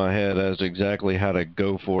scratching my head as to exactly how to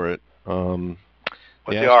go for it. What's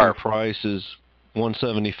the asking ARV? Price is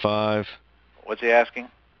 $175. What's he asking?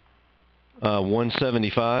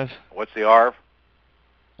 $175. What's the ARV?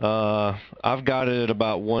 I've got it at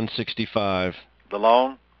about $165. The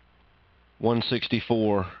loan?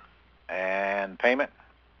 $164. And payment?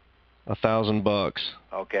 $1,000.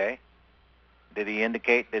 Okay. Did he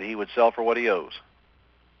indicate that he would sell for what he owes?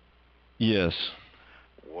 Yes.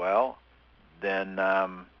 Well, then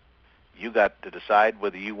you got to decide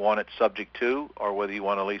whether you want it subject to or whether you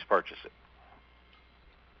want to lease purchase it.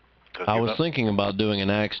 I was thinking about doing an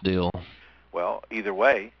axe deal. Well, either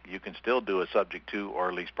way, you can still do a subject to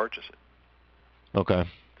or lease purchase it. Okay.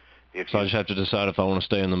 So I just have to decide if I want to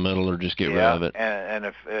stay in the middle or just get rid of it. And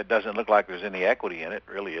if it doesn't look like there's any equity in it,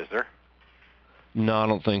 really, is there? No, I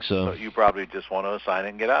don't think so. So you probably just want to assign it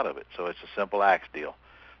and get out of it. So it's a simple axe deal.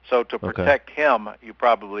 So to protect him, you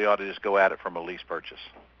probably ought to just go at it from a lease purchase.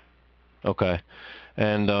 Okay.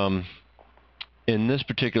 And in this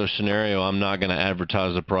particular scenario, I'm not going to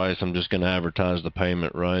advertise the price. I'm just going to advertise the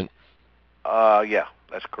payment, right? Yeah,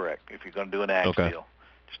 that's correct. If you're going to do an axe deal,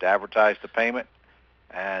 just advertise the payment,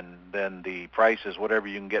 and then the price is whatever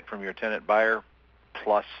you can get from your tenant buyer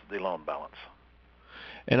plus the loan balance.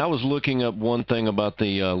 And I was looking up one thing about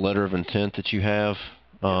the letter of intent that you have,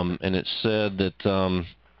 and it said that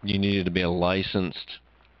you needed to be a licensed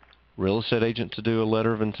real estate agent to do a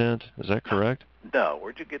letter of intent. Is that correct? No.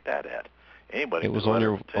 Where'd you get that at? Anybody? It was on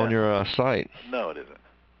your site. No, it isn't.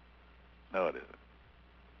 No, it isn't.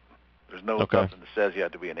 There's no nothing that says you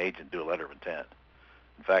have to be an agent to do a letter of intent.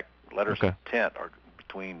 In fact, letters of intent are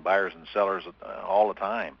between buyers and sellers all the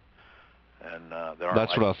time, and there aren't.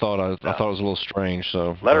 That's what I thought. I thought it was a little strange.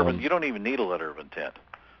 So you don't even need a letter of intent.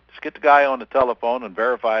 Just get the guy on the telephone and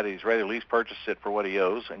verify that he's ready to lease purchase it for what he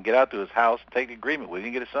owes, and get out to his house and take the agreement with him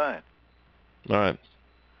and get it signed. All right.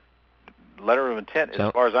 Letter of intent,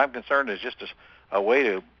 as far as I'm concerned, is just a way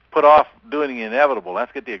to put off doing the inevitable.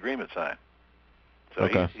 Let's get the agreement signed. So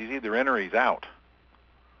he's either in or he's out.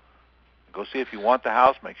 Go see if you want the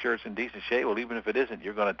house. Make sure it's in decent shape. Well, even if it isn't,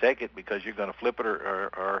 you're going to take it because you're going to flip it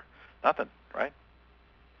or nothing, right?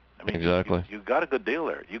 I mean, exactly. You got a good deal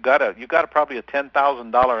there. You got probably a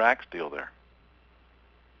 $10,000 axe deal there.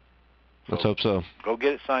 Let's hope so. Go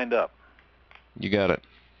get it signed up. You got it.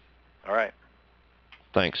 All right.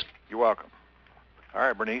 Thanks. You're welcome. All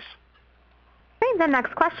right, Bernice. Okay, the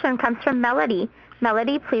next question comes from Melody.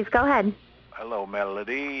 Melody, please go ahead. Hello,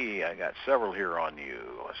 Melody. I got several here on you.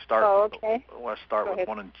 Let's start with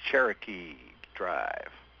one in Cherokee Drive.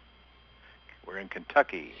 We're in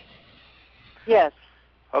Kentucky. Yes.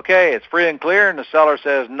 Okay, it's free and clear, and the seller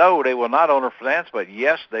says no, they will not owner finance, but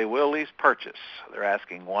yes, they will lease purchase. They're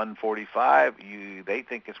asking $145. They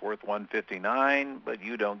think it's worth $159, but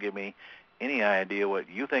you don't give me any idea what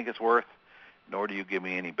you think it's worth, nor do you give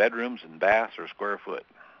me any bedrooms and baths or square foot.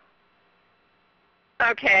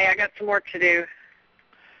 Okay, I got some work to do.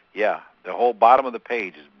 Yeah, the whole bottom of the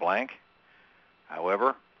page is blank.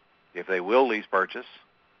 However, if they will lease purchase,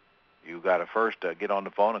 you've got to first get on the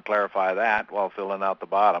phone and clarify that while filling out the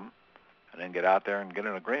bottom, and then get out there and get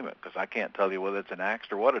an agreement, because I can't tell you whether it's an axe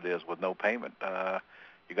or what it is with no payment.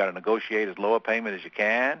 You got to negotiate as low a payment as you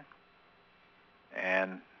can,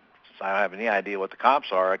 and since I don't have any idea what the comps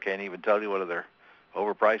are, I can't even tell you whether they're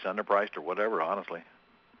overpriced, underpriced, or whatever, honestly.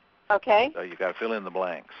 Okay. So you got to fill in the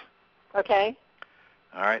blanks. Okay.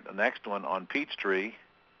 All right, the next one on Peachtree,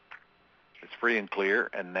 it's free and clear,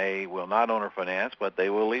 and they will not owner finance, but they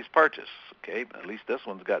will lease purchase. Okay, at least this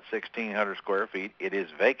one's got 1,600 square feet. It is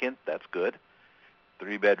vacant. That's good.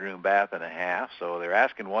 3-bedroom, bath and a half. So they're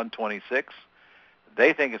asking $126.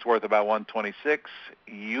 They think it's worth about $126.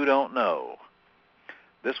 You don't know.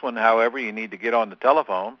 This one, however, you need to get on the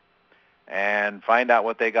telephone and find out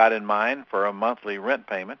what they got in mind for a monthly rent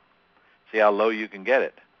payment. See how low you can get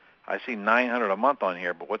it. I see $900 a month on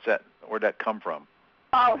here, but where'd that come from?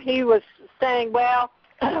 Oh, he was saying, well,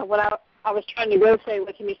 when I was trying to negotiate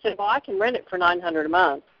with him, he said, well, I can rent it for $900 a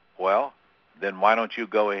month. Well, then why don't you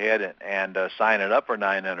go ahead and sign it up for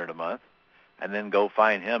 $900 a month, and then go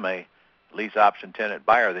find him a lease option tenant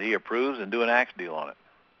buyer that he approves and do an axe deal on it.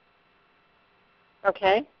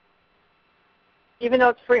 Okay. Even though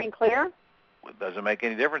it's free and clear? It doesn't make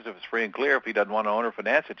any difference if it's free and clear. If he doesn't want to owner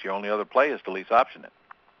finance it, your only other play is to lease option it.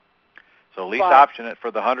 So lease option it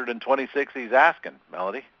for the 126 he's asking,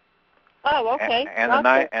 Melody. Oh, okay. And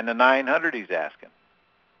the 900 he's asking.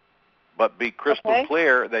 But be crystal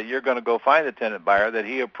clear that you're going to go find a tenant buyer that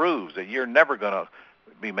he approves, that you're never going to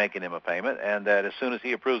be making him a payment, and that as soon as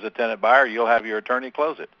he approves a tenant buyer, you'll have your attorney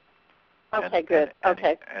close it. Okay, good.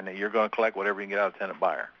 Okay. And you're going to collect whatever you can get out of a tenant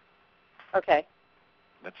buyer. Okay.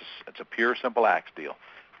 It's a pure, simple axe deal.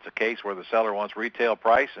 It's a case where the seller wants retail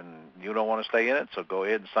price and you don't want to stay in it, so go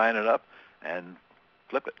ahead and sign it up and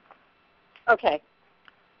flip it. Okay.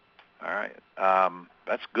 All right.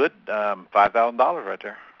 That's good. $5,000 right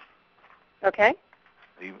there. Okay.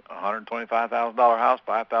 The $125,000 house,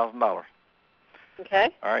 $5,000. Okay.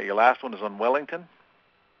 All right. Your last one is on Wellington.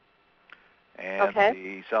 And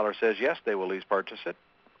the seller says, yes, they will lease purchase it.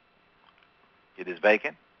 It is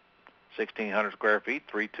vacant, 1,600 square feet,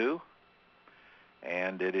 3.2.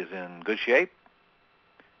 And it is in good shape.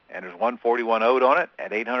 And there's $141 owed on it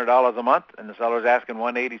at $800 a month, and the seller's asking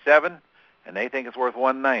 $187, and they think it's worth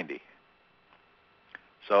 $190.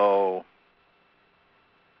 So,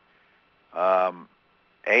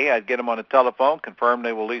 I'd get them on the telephone, confirm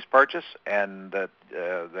they will lease purchase, and that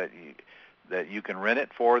you can rent it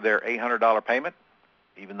for their $800 payment,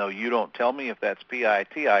 even though you don't tell me if that's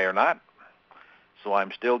PITI or not. So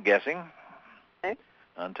I'm still guessing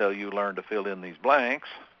until you learn to fill in these blanks.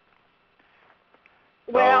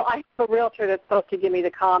 Well, I have a realtor that's supposed to give me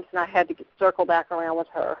the comps, and I had to circle back around with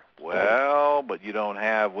her. Well, but you don't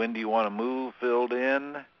have when do you want to move filled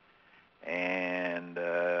in, and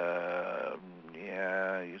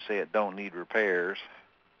you say it don't need repairs,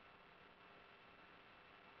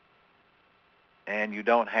 and you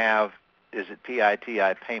don't have is it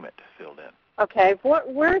PITI payment filled in. Okay,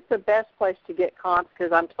 where's the best place to get comps?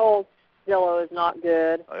 Because I'm told Zillow is not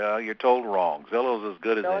good. You're told wrong. Zillow is as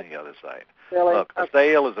good as any other site. Really? Look, a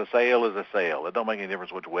sale is a sale is a sale. It don't make any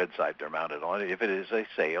difference which website they're mounted on. If it is a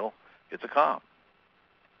sale, it's a comp.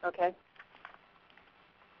 Okay.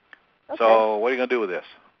 So what are you going to do with this?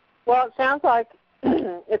 Well, it sounds like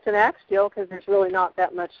it's an axe deal because there's really not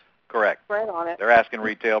that much spread on it. They're asking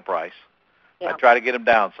retail price. Yeah. I try to get him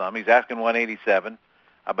down some. He's asking $187.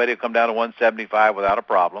 I bet he'll come down to $175 without a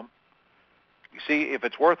problem. You see, if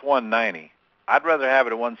it's worth $190, I'd rather have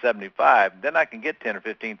it at $175. Then I can get $10,000 or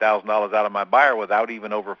 $15,000 out of my buyer without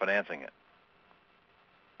even overfinancing it.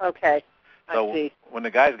 Okay. So I see. When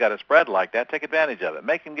the guy's got a spread like that, take advantage of it.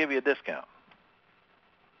 Make him give you a discount,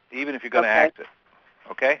 even if you're going to act it.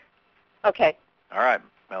 Okay? Okay. All right,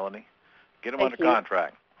 Melanie. Get him Thank under you.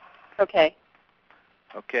 contract. Okay.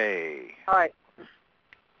 Okay. All right.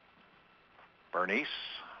 Bernice?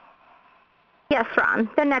 Yes, Ron.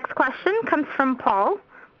 The next question comes from Paul.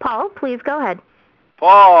 Paul, please go ahead.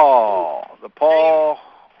 Paul.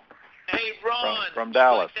 Hey, Ron. From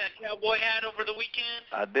Dallas. You like that cowboy hat over the weekend?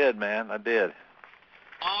 I did, man. I did.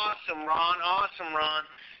 Awesome, Ron.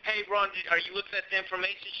 Hey, Ron, are you looking at the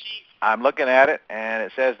information sheet? I'm looking at it, and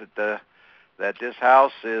it says that this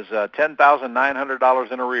house is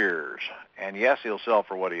 $10,900 in arrears. And yes, he'll sell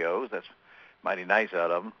for what he owes. That's mighty nice out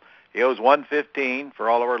of him. He owes $115 for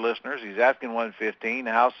all of our listeners. He's asking $115.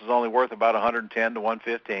 The house is only worth about $110 to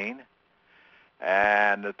 $115,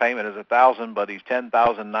 and the payment is $1,000, but he's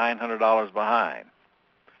 $10,900 behind.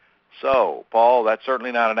 So, Paul, that's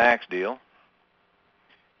certainly not an axe deal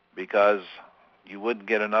because you wouldn't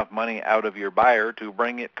get enough money out of your buyer to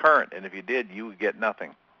bring it current, and if you did, you would get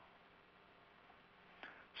nothing.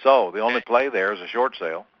 So the only play there is a short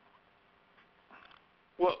sale.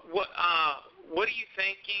 What are you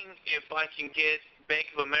thinking if I can get Bank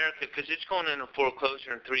of America, because it's going into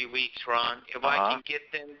foreclosure in 3 weeks, Ron, if I can get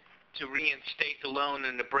them to reinstate the loan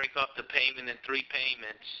and to break up the payment in 3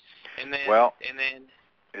 payments, and then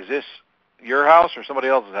is this your house or somebody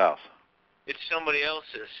else's house? It's somebody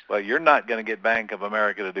else's. Well, you're not going to get Bank of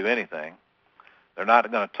America to do anything. They're not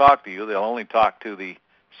going to talk to you. They'll only talk to the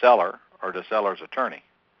seller or the seller's attorney.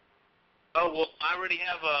 Oh, well, I already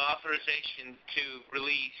have authorization to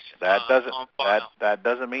release on file. That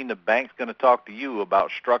doesn't mean the bank's going to talk to you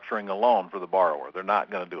about structuring a loan for the borrower. They're not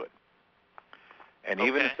going to do it. And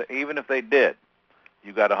even if they did,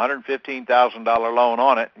 you got a $115,000 loan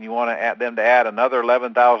on it, and you want to them to add another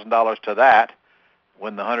 $11,000 to that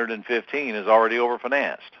when the $115,000 is already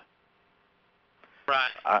overfinanced.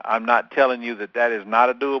 Right. I'm not telling you that is not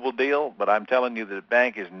a doable deal, but I'm telling you that the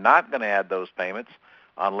bank is not going to add those payments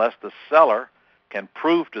unless the seller can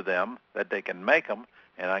prove to them that they can make them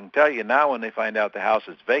And I can tell you now, when they find out the house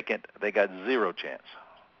is vacant, they got zero chance.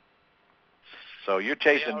 So you're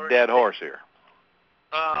chasing a dead horse here.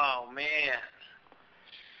 Oh, man.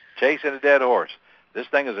 Chasing a dead horse. This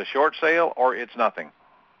thing is a short sale or it's nothing.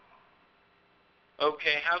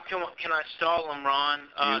 Okay, how can I stall them, Ron,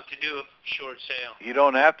 to do a short sale? You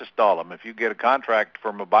don't have to stall them. If you get a contract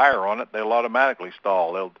from a buyer on it, they'll automatically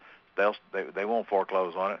stall. They won't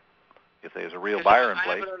foreclose on it if there's a real buyer in place.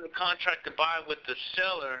 I have it under contract to buy with the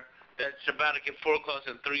seller that's about to get foreclosed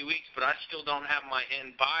in 3 weeks, but I still don't have my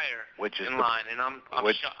end buyer in line, and I'm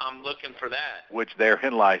looking for that. Which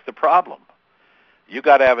therein lies the problem. You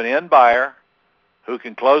got to have an end buyer who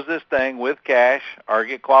can close this thing with cash or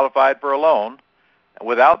get qualified for a loan.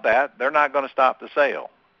 Without that, they're not going to stop the sale.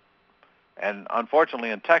 And unfortunately,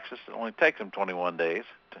 in Texas, it only takes them 21 days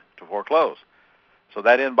to foreclose. So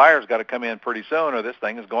that end buyer's got to come in pretty soon, or this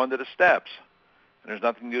thing is going to the steps. And there's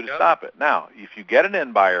nothing you do to stop it. Now, if you get an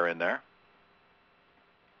end buyer in there,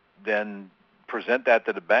 then present that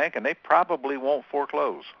to the bank, and they probably won't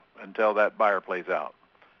foreclose until that buyer plays out.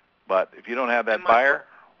 But if you don't have that buyer,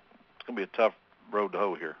 it's going to be a tough road to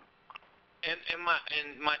hoe here. And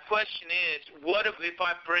my question is, what if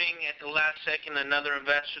I bring at the last second another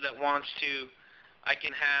investor that wants to? I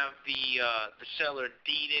can have the seller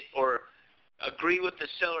deed it or agree with the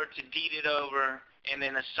seller to deed it over, and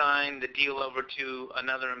then assign the deal over to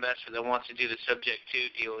another investor that wants to do the subject to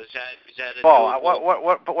deal. Is that a Paul,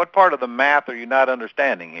 what part of the math are you not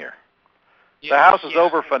understanding here? The house is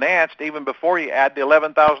overfinanced even before you add the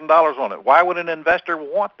 $11,000 on it. Why would an investor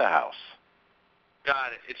want the house?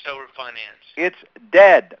 Got it. It's overfinanced. It's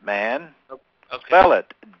dead, man. Okay. Spell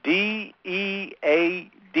it. D-E-A-D.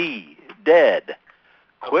 Dead.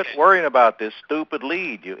 Quit worrying about this stupid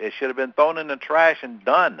lead. It should have been thrown in the trash and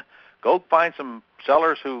done. Go find some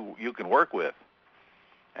sellers who you can work with.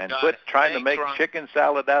 And quit trying to make chicken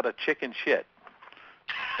salad out of chicken shit.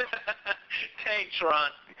 Thanks,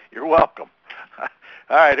 Ron. You're welcome.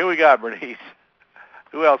 All right, who we got, Bernice?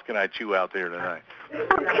 Who else can I chew out there tonight?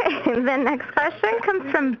 Okay, the next question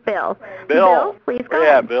comes from Bill. Bill, please go ahead.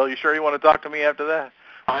 ahead. Bill, you sure you want to talk to me after that?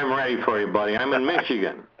 I'm ready for you, buddy. I'm in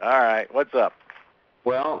Michigan. All right, what's up?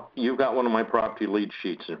 Well, you've got one of my property lead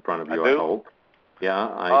sheets in front of you, I hope. Yeah,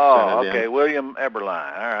 I sent it in. William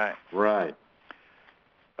Eberline. All right. Right.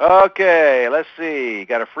 Okay, let's see.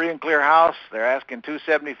 Got a free and clear house. They're asking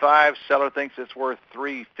 $275. Seller thinks it's worth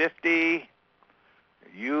 $350.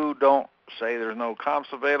 You don't say there's no comps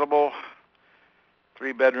available.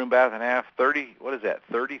 3-bedroom, bath and a half.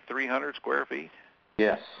 3,300 square feet?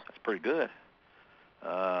 Yes. That's pretty good.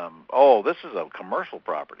 This is a commercial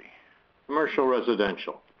property. Commercial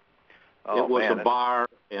residential. Oh, it was a bar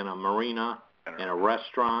and a marina and a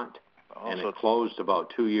restaurant, and it closed about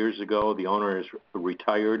 2 years ago. The owner is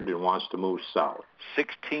retired and wants to move south.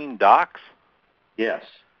 16 docks? Yes.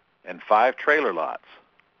 And 5 trailer lots?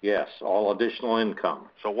 Yes, all additional income.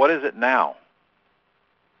 So what is it now?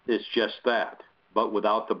 It's just that, but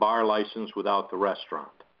without the bar license, without the restaurant.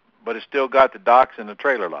 But it's still got the docks and the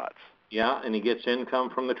trailer lots? Yeah, and he gets income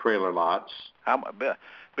from the trailer lots.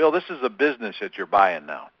 Bill, this is a business that you're buying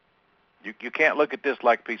now. You can't look at this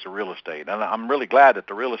like a piece of real estate. And I'm really glad that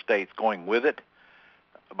the real estate's going with it,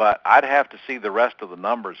 but I'd have to see the rest of the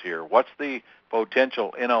numbers here. What's the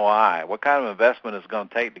potential NOI? What kind of investment is it going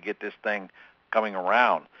to take to get this thing coming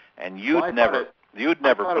around? And you'd never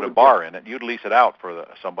put a bar in it. You'd lease it out for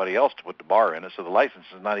somebody else to put the bar in it, so the license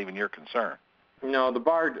is not even your concern. No, the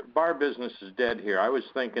bar business is dead here. I was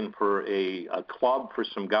thinking for a club for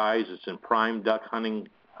some guys. It's in prime duck hunting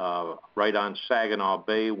right on Saginaw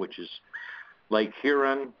Bay, which is Lake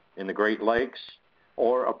Huron in the Great Lakes,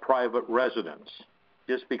 or a private residence.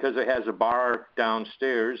 Just because it has a bar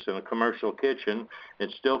downstairs and a commercial kitchen,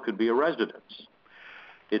 it still could be a residence.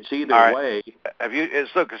 It's either way. It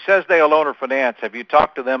says they own or finance. Have you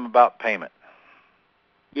talked to them about payment?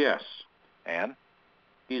 Yes. And?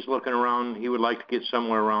 He's looking around. He would like to get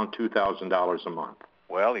somewhere around $2,000 a month.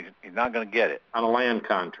 Well, he's not going to get it. On a land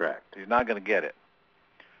contract. He's not going to get it.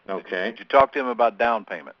 Okay. Did you talk to him about down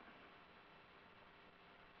payment?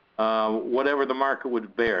 Whatever the market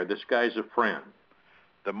would bear. This guy's a friend.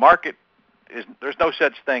 The market there's no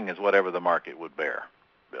such thing as whatever the market would bear,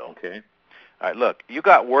 Bill. Okay. All right, look, you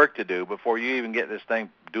got work to do before you even get this thing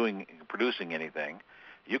producing anything.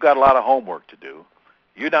 You got a lot of homework to do.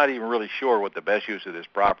 You're not even really sure what the best use of this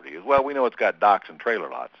property is. Well, we know it's got docks and trailer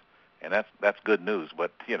lots, and that's good news.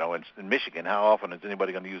 But, in Michigan, how often is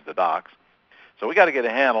anybody going to use the docks? So we got to get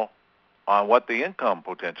a handle on what the income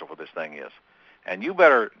potential for this thing is. And you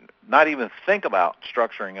better not even think about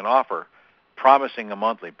structuring an offer promising a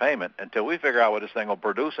monthly payment until we figure out what this thing will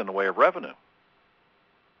produce in the way of revenue.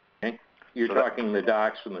 You're talking the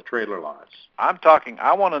docks and the trailer lots.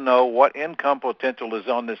 I want to know what income potential is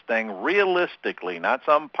on this thing realistically, not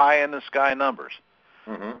some pie-in-the-sky numbers.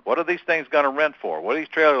 Mm-hmm. What are these things going to rent for? What are these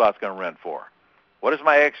trailer lots going to rent for? What is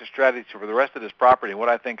my exit strategy for the rest of this property and what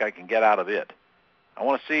I think I can get out of it? I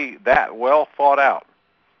want to see that well thought out.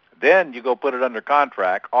 Then you go put it under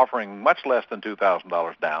contract, offering much less than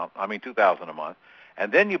 $2,000 down, $2,000 a month,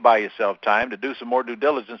 and then you buy yourself time to do some more due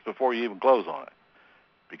diligence before you even close on it.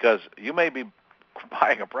 Because you may be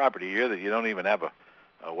buying a property here that you don't even have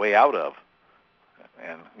a way out of.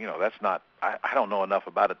 And, that's not, I don't know enough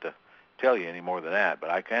about it to tell you any more than that, but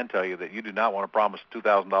I can tell you that you do not want to promise a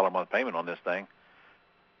 $2,000 a month payment on this thing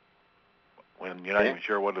when you're not even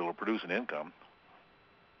sure what it will produce in income.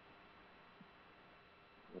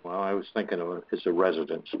 Well, I was thinking of it as a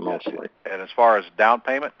residence mostly. And as far as down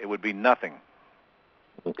payment, it would be nothing.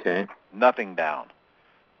 Okay. Nothing down.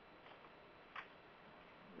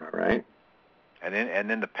 All right. And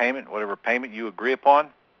then the payment, whatever payment you agree upon,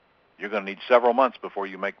 you're going to need several months before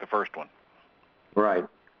you make the first one. Right.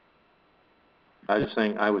 I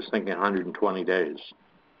was thinking 120 days.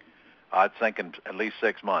 I was thinking at least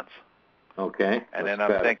 6 months. Okay. And then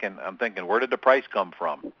I'm thinking, where did the price come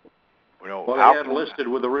from? Well, they had listed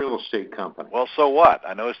with a real estate company. Well, so what?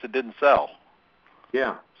 I noticed it didn't sell.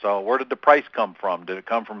 Yeah. So where did the price come from? Did it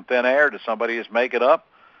come from thin air? Did somebody just make it up?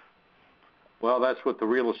 Well, that's what the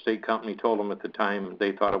real estate company told them at the time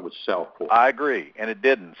they thought it would sell for. I agree, and it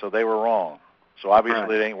didn't, so they were wrong. So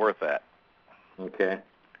obviously it ain't worth that. Okay.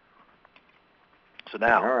 So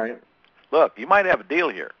now, all right. Look, you might have a deal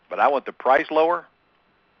here, but I want the price lower.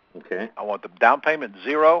 Okay. I want the down payment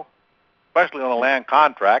zero, especially on a land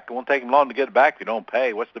contract. It won't take them long to get it back if you don't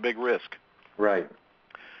pay. What's the big risk? Right.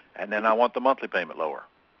 And then I want the monthly payment lower.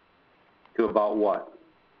 To about what?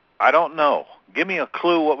 I don't know. Give me a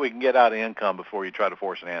clue what we can get out of income before you try to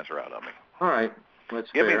force an answer out of me. All right.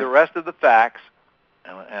 Give me the rest of the facts,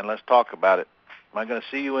 and let's talk about it. Am I going to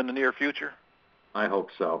see you in the near future? I hope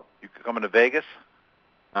so. You coming to Vegas?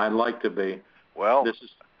 I'd like to be. Well,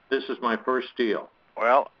 this is my first deal.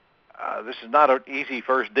 Well, this is not an easy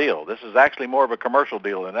first deal. This is actually more of a commercial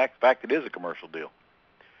deal. In fact, it is a commercial deal.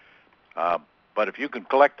 But if you can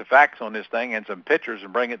collect the facts on this thing and some pictures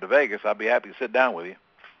and bring it to Vegas, I'd be happy to sit down with you.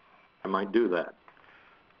 I might do that.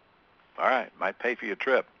 All right. Might pay for your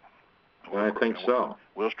trip. I think so.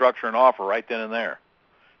 We'll structure an offer right then and there.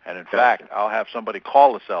 And in fact, I'll have somebody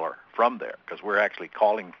call the seller from there because we're actually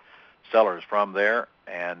calling sellers from there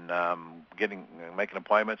and making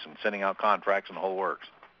appointments and sending out contracts and the whole works.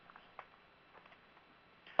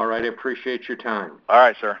 All right. I appreciate your time. All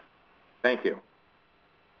right, sir. Thank you.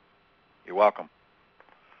 You're welcome.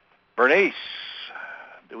 Bernice,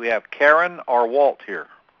 do we have Karen or Walt here?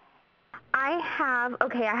 I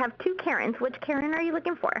have two Karens. Which Karen are you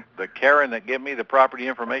looking for? The Karen that gave me the property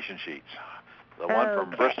information sheets. The one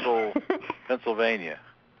from Bristol, Pennsylvania.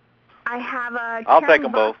 I have a I'll Karen take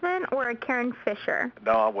them both. Bossman or a Karen Fisher.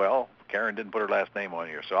 No, well, Karen didn't put her last name on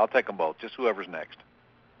here, so I'll take them both. Just whoever's next.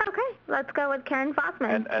 Okay, let's go with Karen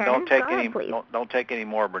Bossman. And Karen, don't take please. take any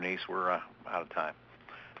more, Bernice. We're out of time.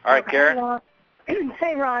 All right, Karen.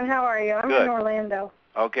 Hey, Ron, how are you? I'm Good. in Orlando.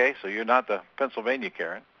 Okay, so you're not the Pennsylvania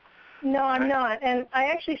Karen. No, I'm not. And I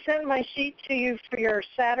actually sent my sheet to you for your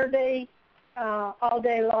Saturday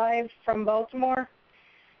all-day live from Baltimore,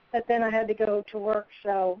 but then I had to go to work,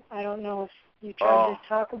 so I don't know if you tried to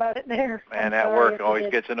talk about it there. And that work always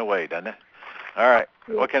gets in the way, doesn't it? All right.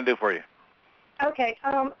 Yeah. What can I do for you? Okay.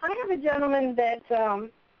 I have a gentleman that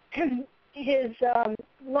his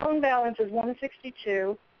loan balance is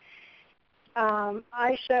 $162.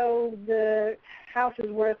 I show the house is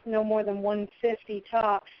worth no more than $150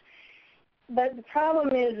 tops. But the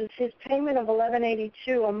problem is his payment of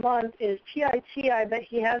 $1182 a month is PITI, but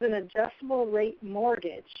he has an adjustable rate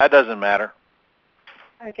mortgage. That doesn't matter.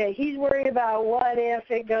 Okay, he's worried about what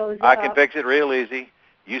if it goes up. I can fix it real easy.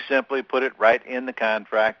 You simply put it right in the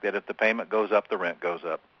contract that if the payment goes up, the rent goes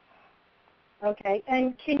up. Okay,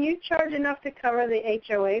 and can you charge enough to cover the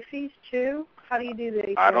HOA fees too? How do you do the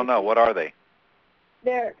HOA I don't know. fees? What are they?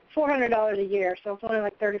 They're $400 a year, so it's only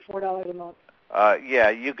like $34 a month. Yeah,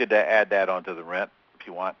 you could add that onto the rent if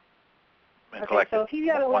you want. And okay, so if he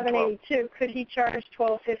got $1182, could he charge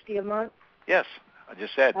 $1250 a month? Yes, I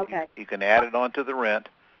just said. Okay. You can add it onto the rent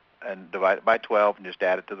and divide it by 12 and just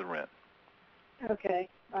add it to the rent. Okay,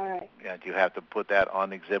 all right. Yeah, you have to put that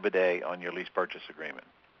on Exhibit A on your lease purchase agreement.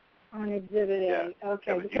 On Exhibit A,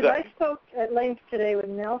 okay. Yeah, because I spoke at length today with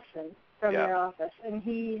Nelson from their office, and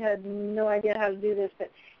he had no idea how to do this, but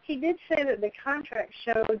he did say that the contract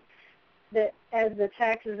showed that as the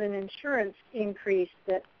taxes and insurance increased,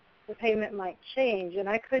 that the payment might change, and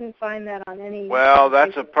I couldn't find that on any. Well,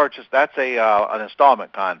 that's a purchase. That's an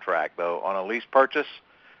installment contract, though. On a lease purchase,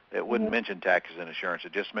 it wouldn't mention taxes and insurance.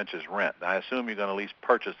 It just mentions rent. I assume you're going to lease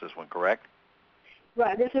purchase this one, correct?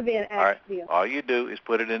 Right. This would be an axe deal. All you do is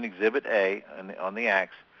put it in Exhibit A on the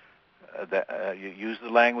axe. You use the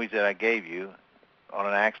language that I gave you on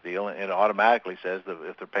an axe deal, and it automatically says that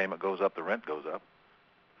if the payment goes up, the rent goes up.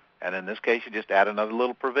 And in this case, you just add another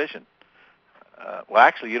little provision. Well,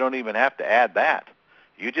 actually, you don't even have to add that.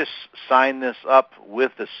 You just sign this up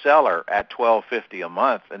with the seller at $1,250 a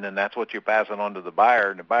month, and then that's what you're passing on to the buyer,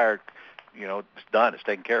 and the buyer, it's done. It's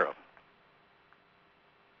taken care of.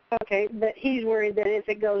 Okay, but he's worried that if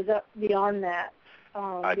it goes up beyond that,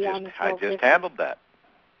 I just handled that.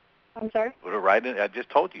 I'm sorry? Put it right in. I just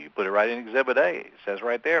told you. You put it right in Exhibit A. It says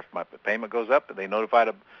right there, if my payment goes up, they notify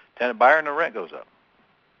the tenant buyer, and the rent goes up.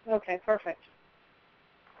 Okay, perfect.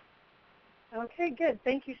 Okay, good.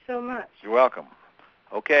 Thank you so much. You're welcome.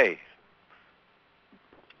 Okay.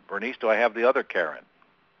 Bernice, do I have the other Karen?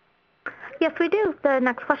 Yes, we do. The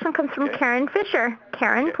next question comes from Karen Fisher.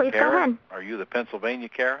 Karen, please go ahead. Are you the Pennsylvania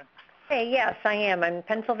Karen? Hey, yes, I am. I'm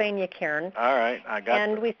Pennsylvania Karen. All right, I got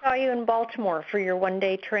And we saw you in Baltimore for your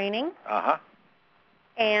one-day training. Uh-huh.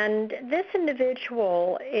 And this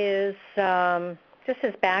individual is, just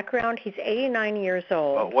his background, he's 89 years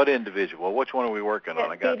old. What individual? Which one are we working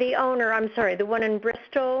on? The owner, I'm sorry, the one in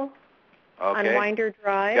Bristol on Winder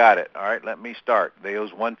Drive. Got it. All right, let me start. They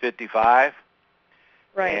owes $155.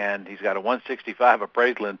 Right. And he's got a $165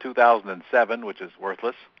 appraisal in 2007, which is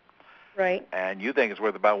worthless. Right. And you think it's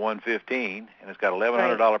worth about $115, and it's got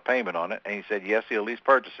 $1,100 payment on it. And he said, yes, he'll at least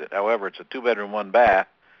purchase it. However, it's a 2-bedroom, 1-bath,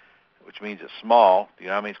 which means it's small. Do you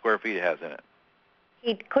know how many square feet it has in it?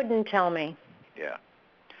 He couldn't tell me. Yeah.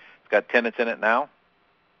 It's got tenants in it now?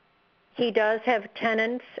 He does have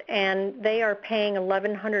tenants, and they are paying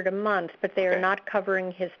 $1,100 a month, but they are not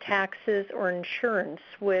covering his taxes or insurance,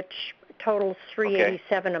 which totals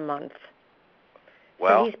 $387 a month.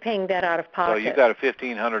 Well, so he's paying that out of pocket. So you got a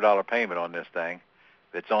 $1,500 payment on this thing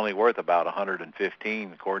that's only worth about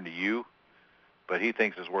 $115 according to you, but he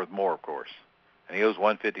thinks it's worth more, of course, and he owes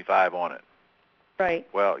 $155 on it. Right.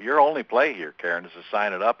 Well, your only play here, Karen, is to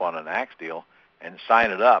sign it up on an axe deal and sign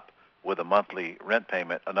it up with a monthly rent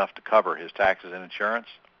payment enough to cover his taxes and insurance,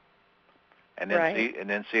 and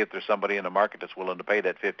then see if there's somebody in the market that's willing to pay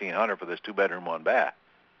that $1,500 for this 2-bedroom, 1-bath.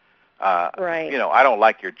 Right. I don't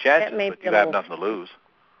like your chances, but you have nothing to lose.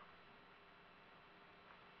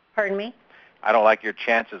 Pardon me? I don't like your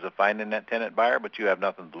chances of finding that tenant buyer, but you have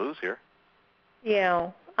nothing to lose here. Yeah,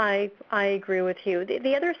 I agree with you.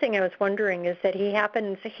 The other thing I was wondering is that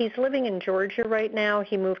he's living in Georgia right now.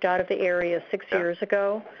 He moved out of the area 6 years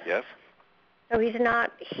ago. Yes. So he's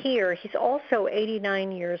not here. He's also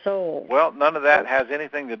 89 years old. Well, none of that has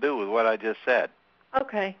anything to do with what I just said.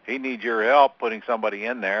 Okay. He needs your help putting somebody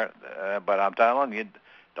in there, but I'm telling you,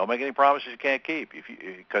 don't make any promises you can't keep.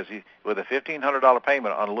 Because with a $1,500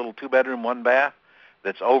 payment on a little 2-bedroom, 1-bath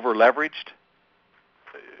that's over-leveraged,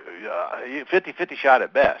 50-50 shot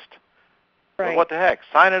at best. Right. But what the heck?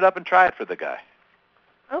 Sign it up and try it for the guy.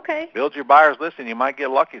 Okay. Build your buyer's list, and you might get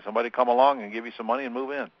lucky. Somebody come along and give you some money and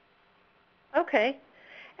move in. Okay.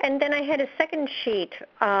 And then I had a second sheet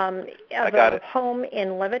of a home in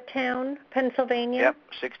Levittown, Pennsylvania.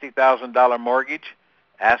 Yep, $60,000 mortgage,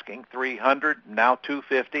 asking $300, now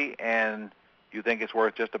 $250, and you think it's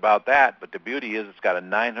worth just about that. But the beauty is it's got a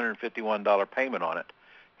 $951 payment on it.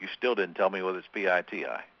 You still didn't tell me whether it's PITI.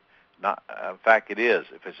 Not, in fact, it is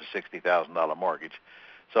if it's a $60,000 mortgage.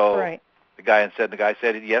 So the guy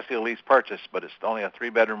said yes, he'll lease purchase, but it's only a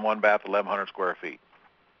 3-bedroom, 1-bath, 1,100 square feet.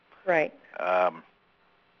 Right.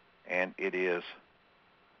 And it is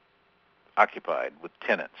occupied with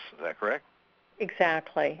tenants. Is that correct?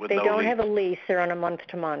 Exactly. They don't have a lease. They're on a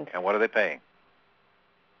month-to-month. And what are they paying?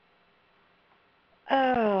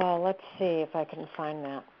 Oh, let's see if I can find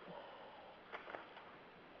that.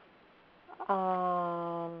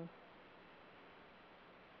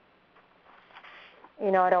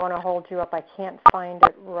 I don't want to hold you up. I can't find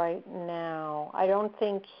it right now. I don't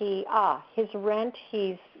think his rent,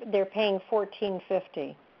 they're paying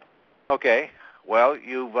 $1,450. Okay. Well,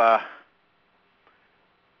 you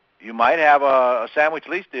might have a sandwich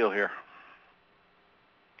lease deal here.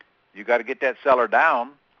 You got to get that seller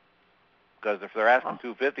down, because if they're asking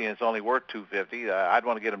 $250 and it's only worth $250, I'd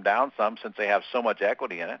want to get them down some since they have so much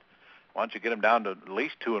equity in it. Why don't you get them down to at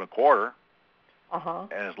least $2.25?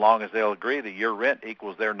 And as long as they'll agree that your rent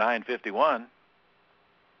equals their $951,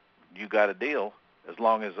 you got a deal. As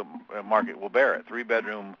long as the market will bear it.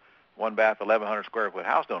 3-bedroom, 1-bath, 1,100 square foot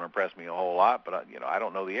house don't impress me a whole lot, but I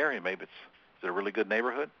don't know the area. Maybe is it a really good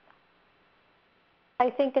neighborhood? I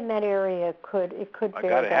think in that area it could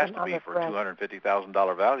bear it has to be for a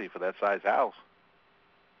 $250,000 value for that size house.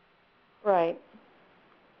 Right.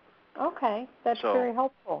 Okay, that's very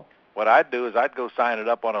helpful. What I'd do is I'd go sign it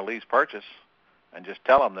up on a lease purchase and just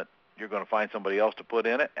tell them that you're going to find somebody else to put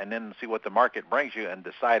in it, and then see what the market brings you and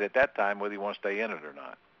decide at that time whether you want to stay in it or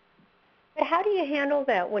not. How do you handle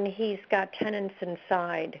that when he's got tenants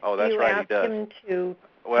inside? Oh, that's right, he does. Do you ask him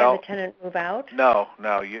to have the tenant move out? No,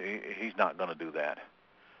 he's not going to do that.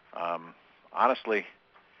 Honestly, it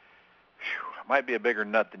might be a bigger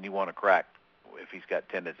nut than you want to crack if he's got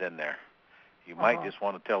tenants in there. You might just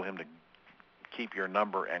want to tell him to keep your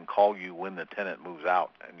number and call you when the tenant moves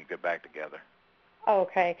out and you get back together.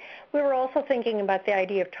 Okay. We were also thinking about the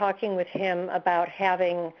idea of talking with him about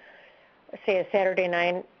having, say, a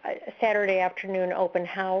Saturday afternoon open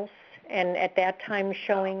house, and at that time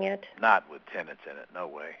showing it. Not with tenants in it, no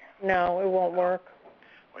way. No, it won't work.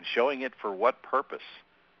 When showing it for what purpose?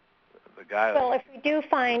 The guy. Well, if we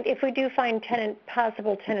do find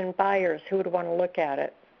possible tenant buyers who would want to look at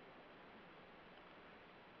it.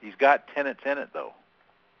 He's got tenants in it, though.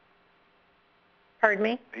 Pardon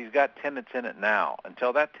me? He's got tenants in it now.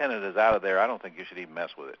 Until that tenant is out of there, I don't think you should even mess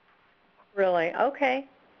with it. Really? Okay.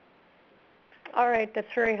 All right, that's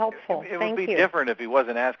very helpful. It would be different if he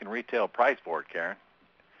wasn't asking retail price for it, Karen.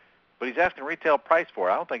 But he's asking retail price for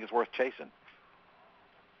it. I don't think it's worth chasing.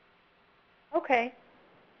 Okay.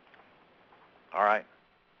 All right.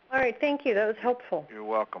 All right, thank you. That was helpful. You're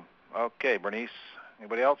welcome. Okay, Bernice,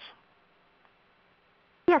 anybody else?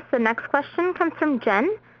 Yes, the next question comes from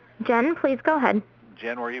Jen. Jen, please go ahead.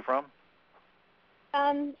 Jen, where are you from?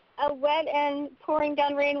 A wet and pouring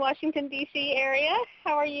down rain, Washington, D.C. area.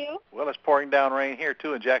 How are you? Well, it's pouring down rain here,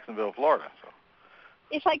 too, in Jacksonville, Florida. So.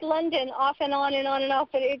 It's like London, off and on and on and off,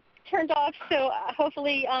 but it turned off, so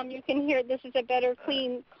hopefully you can hear this is a better,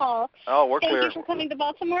 clean call. Oh, we're clear. Thank you for coming to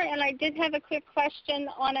Baltimore, and I did have a quick question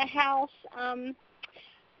on a house.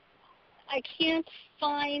 I can't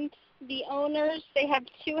find the owners. They have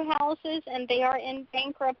two houses, and they are in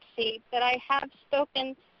bankruptcy, but I have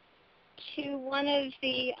spoken to one of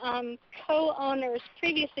the co-owners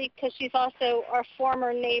previously because she's also our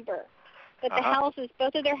former neighbor. But the houses,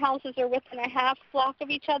 both of their houses are within a half block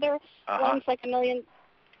of each other. One's like $1 million.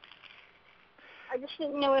 I just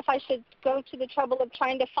didn't know if I should go to the trouble of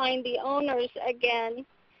trying to find the owners again,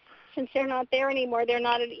 since they're not there anymore. They're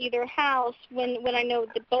not at either house when I know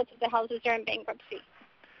that both of the houses are in bankruptcy.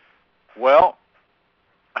 Well,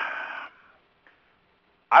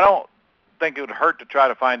 I don't think it would hurt to try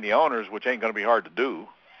to find the owners, which ain't going to be hard to do.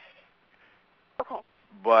 Okay.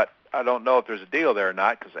 But I don't know if there's a deal there or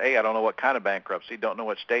not because, A, I don't know what kind of bankruptcy, don't know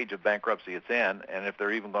what stage of bankruptcy it's in, and if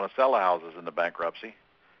they're even going to sell the houses in the bankruptcy.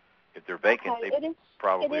 If they're vacant, they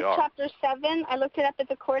probably are. It is Chapter 7. I looked it up at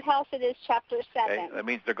the courthouse. It is Chapter 7. Okay. That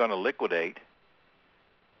means they're going to liquidate,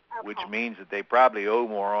 which means that they probably owe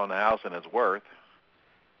more on the house than it's worth.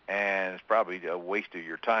 And it's probably a waste of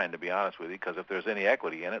your time, to be honest with you, because if there's any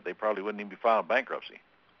equity in it, they probably wouldn't even be filing bankruptcy.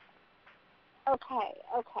 Okay.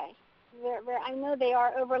 I know they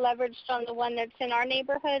are over-leveraged on the one that's in our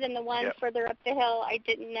neighborhood, and the one further up the hill, I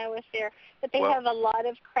didn't know if but they have a lot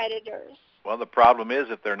of creditors. Well, the problem is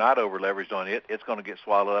if they're not over-leveraged on it, it's going to get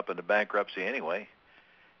swallowed up into bankruptcy anyway,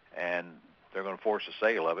 and they're going to force a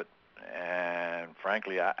sale of it. And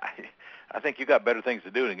frankly, I think you got better things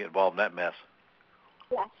to do than get involved in that mess.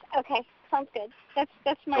 Yes. Okay. Sounds good.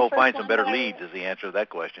 That's my Go first find some one, better leads is the answer to that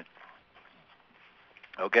question.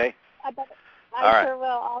 Okay? I sure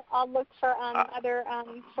will. I'll look for other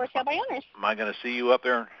for sale by owners. Am I going to see you up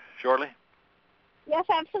there shortly? Yes,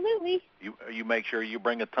 absolutely. You make sure you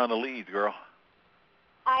bring a ton of leads, girl.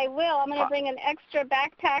 I will. I'm going to bring an extra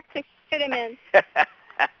backpack to fit them in.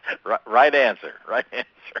 Right answer.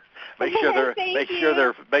 Make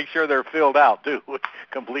sure they're filled out too,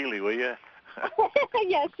 completely, will you?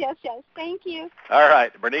 Yes. Thank you. All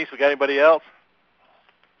right, Bernice, we got anybody else?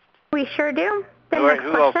 We sure do. Who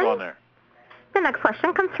else on there? The next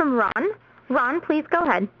question comes from Ron. Ron, please go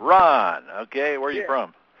ahead. Ron, okay, where are you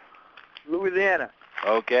from? Louisiana.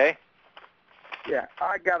 Okay. Yeah,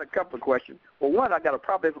 I got a couple of questions. Well, one, I got a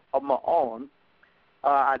property of my own.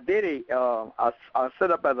 I did I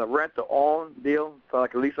set up as a rent-to-own deal for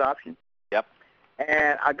like a lease option. Yep.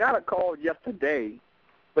 And I got a call yesterday,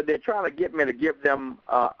 but they're trying to get me to give them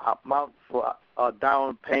amount for a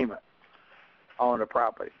down payment on the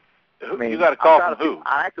property. You got a call from who?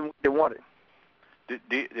 I asked them what they wanted.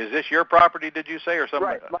 Is this your property, did you say, or something?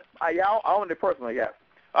 Right. I own it personally, yes.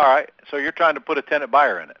 All right. So you're trying to put a tenant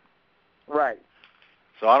buyer in it. Right.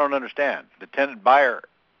 So I don't understand. The tenant buyer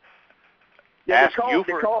asked you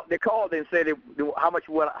for... They called and said how much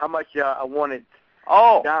I wanted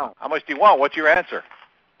Oh, down. How much do you want? What's your answer?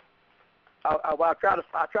 I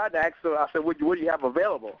tried to ask her. I said, "What do you have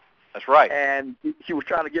available?" That's right. And she was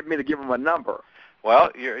trying to get me to give him a number.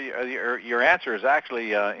 Well, your answer is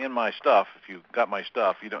actually in my stuff. If you got my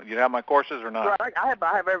stuff, you have my courses or not? Right, I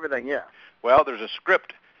have everything. Yeah. Well, there's a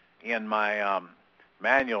script in my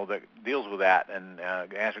manual that deals with that, and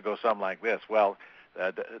the answer goes something like this. Well,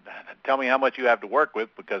 tell me how much you have to work with,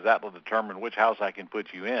 because that will determine which house I can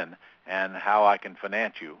put you in and how I can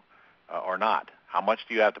finance you or not. How much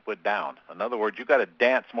do you have to put down? In other words, you got to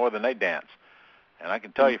dance more than they dance. And I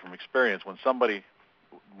can tell you from experience, when somebody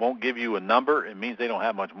won't give you a number, it means they don't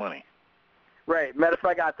have much money. Right. Matter of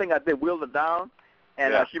fact, I think I did Wheel It Down,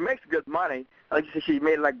 and she makes good money. Like you said, she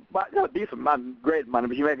made like decent money, great money,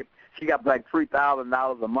 but she got like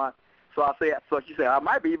 $3,000 a month. So she said I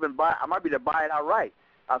might be to buy it outright.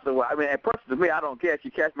 I said, well, I mean, and personally to me, I don't care. She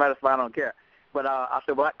cash me, that's fine, I don't care. But I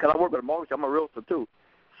said, well, because I work with a mortgage, I'm a realtor too.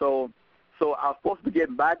 So I was supposed to be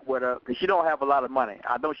getting back with her because she don't have a lot of money.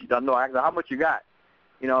 I know she doesn't know. I said, how much you got?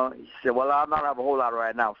 She said, well, I don't have a whole lot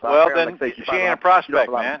right now. So well, then she ain't a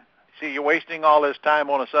prospect, man. See, you're wasting all this time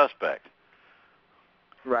on a suspect.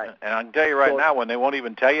 Right. And I can tell you right now, when they won't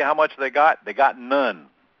even tell you how much they got none.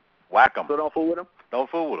 Whack them. So don't fool with them? Don't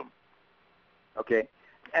fool with them. Okay.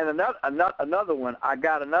 And another one, I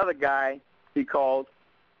got another guy, he called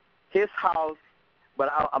his house, but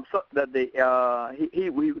I'm so that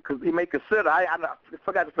he may consider. I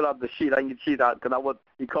forgot to fill out the sheet. I didn't get the sheet out because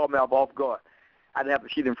he called me off guard. I didn't have the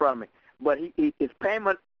sheet in front of me. But his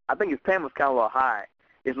payment, I think his payment's kind of a little high.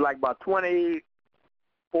 It's like about $24.75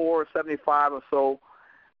 or so.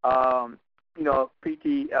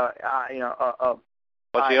 PT.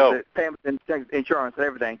 What's he owe? Payments, insurance, and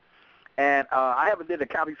everything. And I haven't did the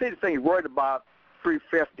count. He said the thing he's worried about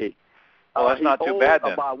 $350. Well, that's not too bad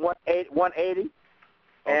then. About $180.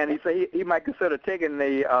 And he said he might consider taking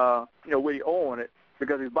the what he owe on it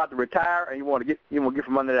because he's about to retire and he want to get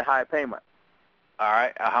from under that high payment. All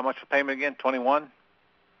right. How much the payment again? 21.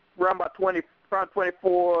 Around about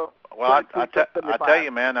 24. Well, I tell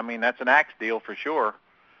you, man. I mean, that's an axe deal for sure.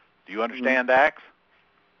 Do you understand axe?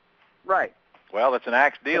 Right. Well, it's an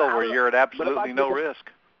axe deal where you're at absolutely no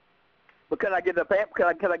risk. But can I get the payment?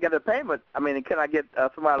 Can I get a payment? I mean, can I get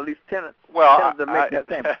somebody at least tenant? Well, to make that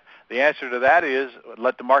payment? The answer to that is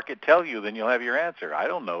let the market tell you. Then you'll have your answer. I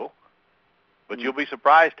don't know, but you'll be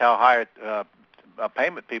surprised how high a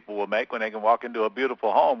payment people will make when they can walk into a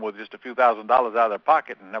beautiful home with just a few $1,000s out of their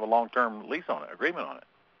pocket and have a long-term lease on it, agreement on it.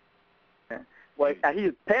 Okay. Well,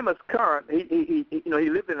 his payment's current. He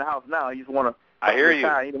lives in the house now. He just want to. I hear you.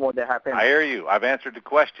 He don't want that high payment. I hear you. I've answered the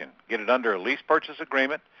question. Get it under a lease purchase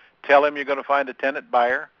agreement. Tell him you're going to find a tenant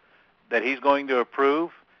buyer that he's going to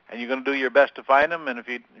approve, and you're going to do your best to find him. And if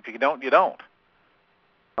you don't, you don't.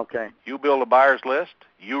 Okay. You build a buyer's list.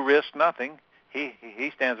 You risk nothing.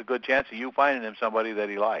 He stands a good chance of you finding him somebody that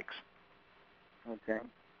he likes. Okay.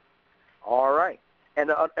 All right. And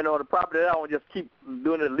on the property, I want to just keep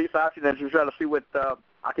doing the lease option and just try to see what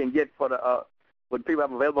I can get for what people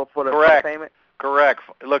have available for the payment. Correct.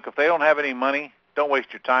 Look, if they don't have any money, don't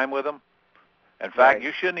waste your time with them. In fact,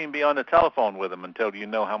 you shouldn't even be on the telephone with them until you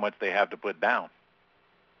know how much they have to put down.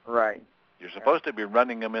 Right. You're supposed to be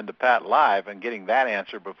running them into Pat Live and getting that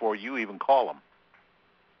answer before you even call them.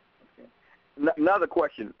 Okay. Another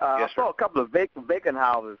question. Yes, I saw a couple of vacant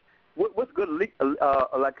houses. What's good,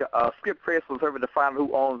 like a skip traceable service to find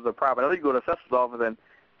who owns the property? I know you go to the assessor's office and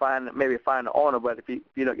find the owner, but if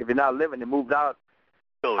you're not living and moved out,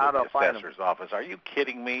 go to the assessor's office. Are you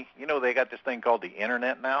kidding me? You know they got this thing called the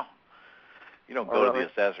internet now. You don't go to the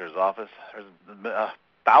assessor's office. There's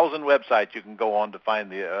 1,000 websites you can go on to find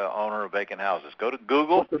the owner of vacant houses. Go to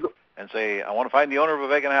Google and say, I want to find the owner of a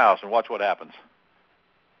vacant house, and watch what happens.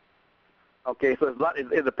 Okay, so is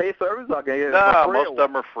it a pay service? Okay, no, most of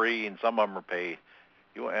them are free, and some of them are paid.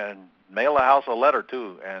 And mail the house a letter,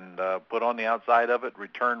 too, and put on the outside of it,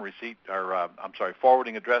 return receipt, or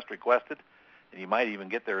forwarding address requested, and you might even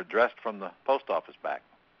get their address from the post office back.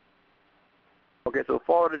 Okay, so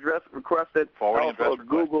forward address requested. Forwarding address requested.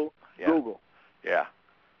 Google. Yeah. Google. Yeah.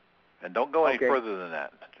 And don't go any further than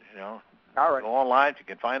that. All right. Go online. If you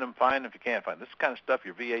can find them, fine. If you can't find them. This is the kind of stuff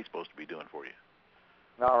your VA is supposed to be doing for you.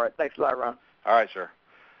 All right. Thanks a lot, Ron. All right, sir.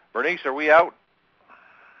 Bernice, are we out?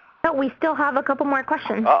 No, we still have a couple more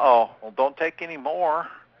questions. Uh-oh. Well, don't take any more.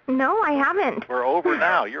 No, I haven't. We're over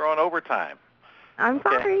now. You're on overtime. I'm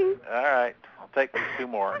sorry. All right. I'll take 2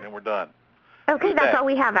 more, and then we're done. Okay, that's all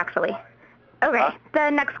we have, actually. Okay.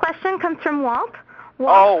 The next question comes from Walt.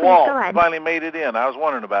 Walt, go ahead. You finally made it in. I was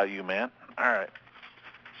wondering about you, man. All right.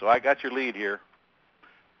 So I got your lead here.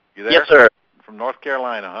 You there? Yes, sir. From North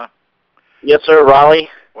Carolina, huh? Yes, sir, Raleigh.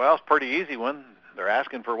 Well, it's a pretty easy one. They're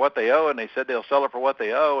asking for what they owe, and they said they'll sell it for what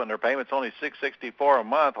they owe, and their payment's only $664 a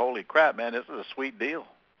month. Holy crap, man! This is a sweet deal.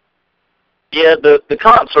 Yeah, the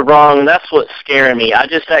comps are wrong. That's what's scaring me. I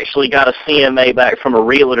just actually got a CMA back from a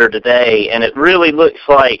realtor today, and it really looks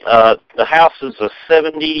like the house is a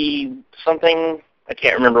 70-something. I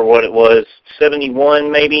can't remember what it was,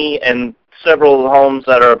 71 maybe, and several homes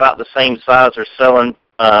that are about the same size are selling,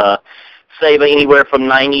 save anywhere from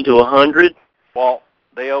 90 to 100. Well,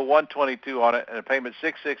 they owe $122 on it, and the payment's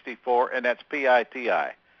 $664, and that's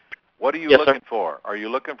PITI. What are you looking for? Are you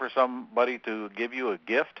looking for somebody to give you a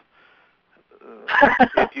gift?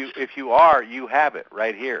 If you are, you have it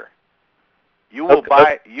right here. You will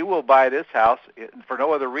buy this house for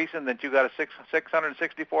no other reason than you got a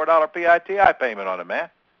 $664 PITI payment on it, man.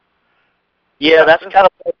 Yeah, that's kind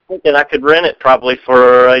of what I'm thinking. I could rent it probably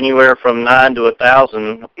for anywhere from $9,000 to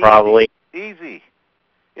 $1,000, probably. Easy.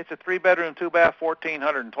 It's a 3-bedroom, 2-bath,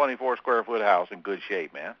 1,424 square foot house in good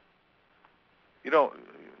shape, man.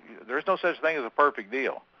 There's no such thing as a perfect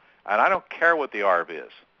deal, and I don't care what the ARV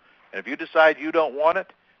is. And if you decide you don't want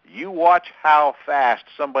it, you watch how fast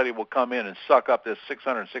somebody will come in and suck up this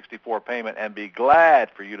 $664 payment and be glad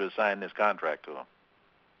for you to sign this contract to them.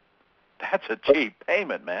 That's a cheap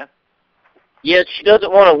payment, man. Yeah, she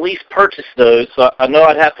doesn't want to lease purchase those, so I know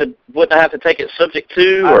wouldn't I have to take it subject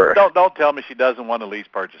to, or don't tell me she doesn't want to lease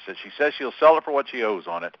purchase it. She says she'll sell it for what she owes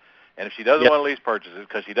on it, and if she doesn't want to lease purchase it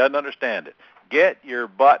because she doesn't understand it, get your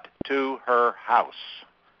butt to her house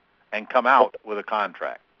and come out with a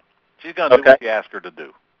contract. She's going to do what you ask her to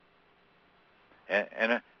do.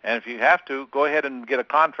 And if you have to, go ahead and get a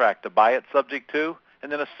contract to buy it subject to,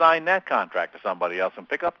 and then assign that contract to somebody else and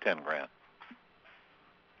pick up $10,000.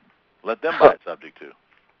 Let them buy it subject to.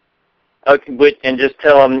 Okay, and just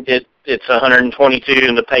tell them it's $122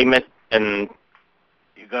 in the payment, and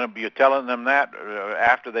you're telling them that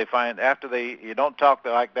after you don't talk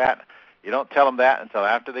like that. You don't tell them that until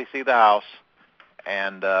after they see the house,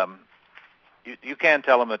 and you can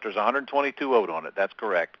tell them that there's $122 owed on it. That's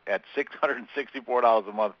correct, at $664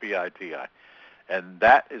 a month PITI, and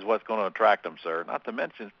that is what's going to attract them, sir. Not to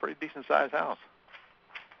mention it's a pretty decent sized house.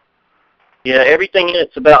 Yeah, everything in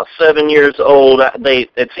it's about 7 years old.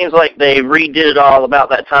 It seems like they redid it all about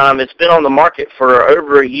that time. It's been on the market for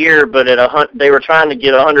over a year, but they were trying to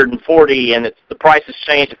get 140, and the price has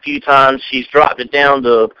changed a few times. She's dropped it down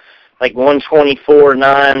to like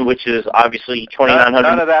 124.9, which is obviously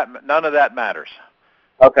 $2,900. None of that matters.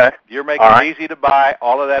 Okay. You're making it easy to buy.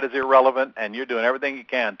 All of that is irrelevant, and you're doing everything you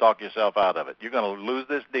can to talk yourself out of it. You're going to lose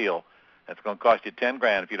this deal. It's going to cost you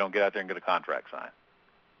 $10,000 if you don't get out there and get a contract signed.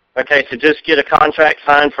 Okay, so just get a contract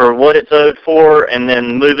signed for what it's owed for, and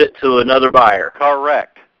then move it to another buyer.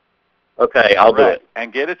 Correct. Okay, I'll do it.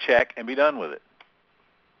 And get a check and be done with it.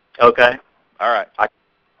 Okay. All right.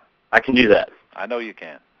 I can do that. I know you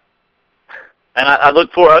can. And I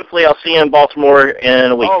look forward. Hopefully, I'll see you in Baltimore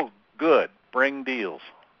in a week. Oh, good. Bring deals.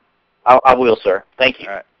 I will, sir. Thank you.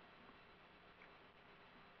 All right.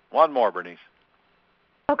 One more, Bernice.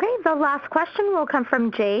 Okay, the last question will come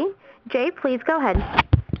from Jay. Jay, please go ahead.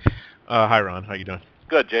 Hi, Ron. How you doing?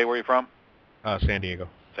 Good, Jay. Where are you from? San Diego.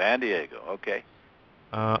 San Diego. Okay.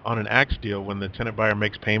 On an AX deal, when the tenant buyer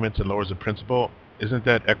makes payments and lowers the principal, isn't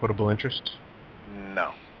that equitable interest?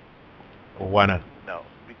 No. Well, why not? No,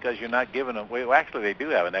 because you're not giving them. Well, actually, they do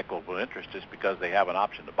have an equitable interest just because they have an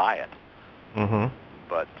option to buy it. Mm-hmm.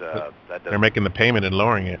 But that doesn't. They're making the payment and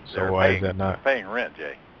lowering it, so why is that not? They're paying rent,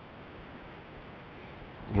 Jay.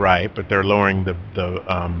 Right, but they're lowering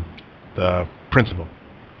the principal.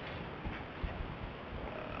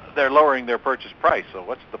 They're lowering their purchase price, so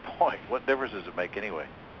what's the point? What difference does it make anyway?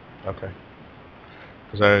 Okay.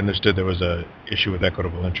 Because I understood there was a issue with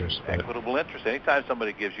equitable interest. Equitable interest. Anytime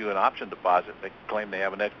somebody gives you an option deposit, they claim they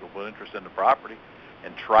have an equitable interest in the property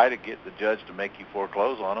and try to get the judge to make you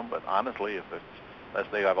foreclose on them. But honestly, unless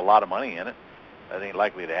they have a lot of money in it, that ain't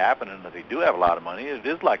likely to happen. And if they do have a lot of money, it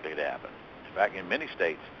is likely to happen. In fact, in many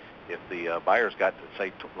states, if the buyer's got,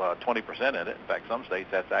 say, 20% in it, in fact, some states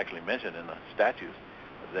that's actually mentioned in the statutes,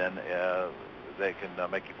 then they can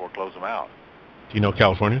make you foreclose them out. Do you know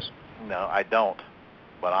California's? No, I don't.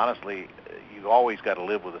 But honestly, you always got to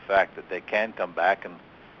live with the fact that they can come back and,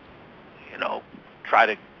 try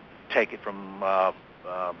to take it from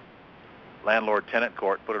landlord-tenant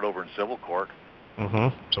court, put it over in civil court.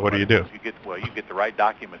 Mm-hmm. So what do you do? You get the right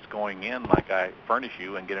documents going in, like I furnish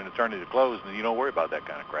you, and get an attorney to close, and you don't worry about that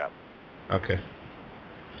kind of crap. Okay.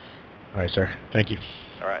 All right, sir. Thank you.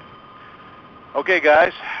 All right. Okay,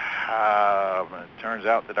 guys. It turns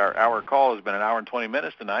out that our hour call has been an hour and 20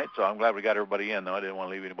 minutes tonight, so I'm glad we got everybody in, though. I didn't want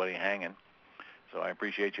to leave anybody hanging. So I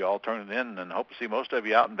appreciate you all turning in, and hope to see most of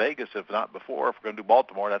you out in Vegas, if not before. If we're going to do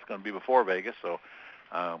Baltimore, that's going to be before Vegas. So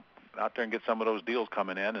out there and get some of those deals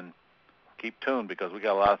coming in, and keep tuned because we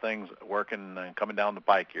got a lot of things working and coming down the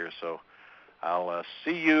pike here. So I'll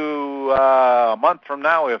see you a month from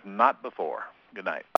now, if not before. Good night.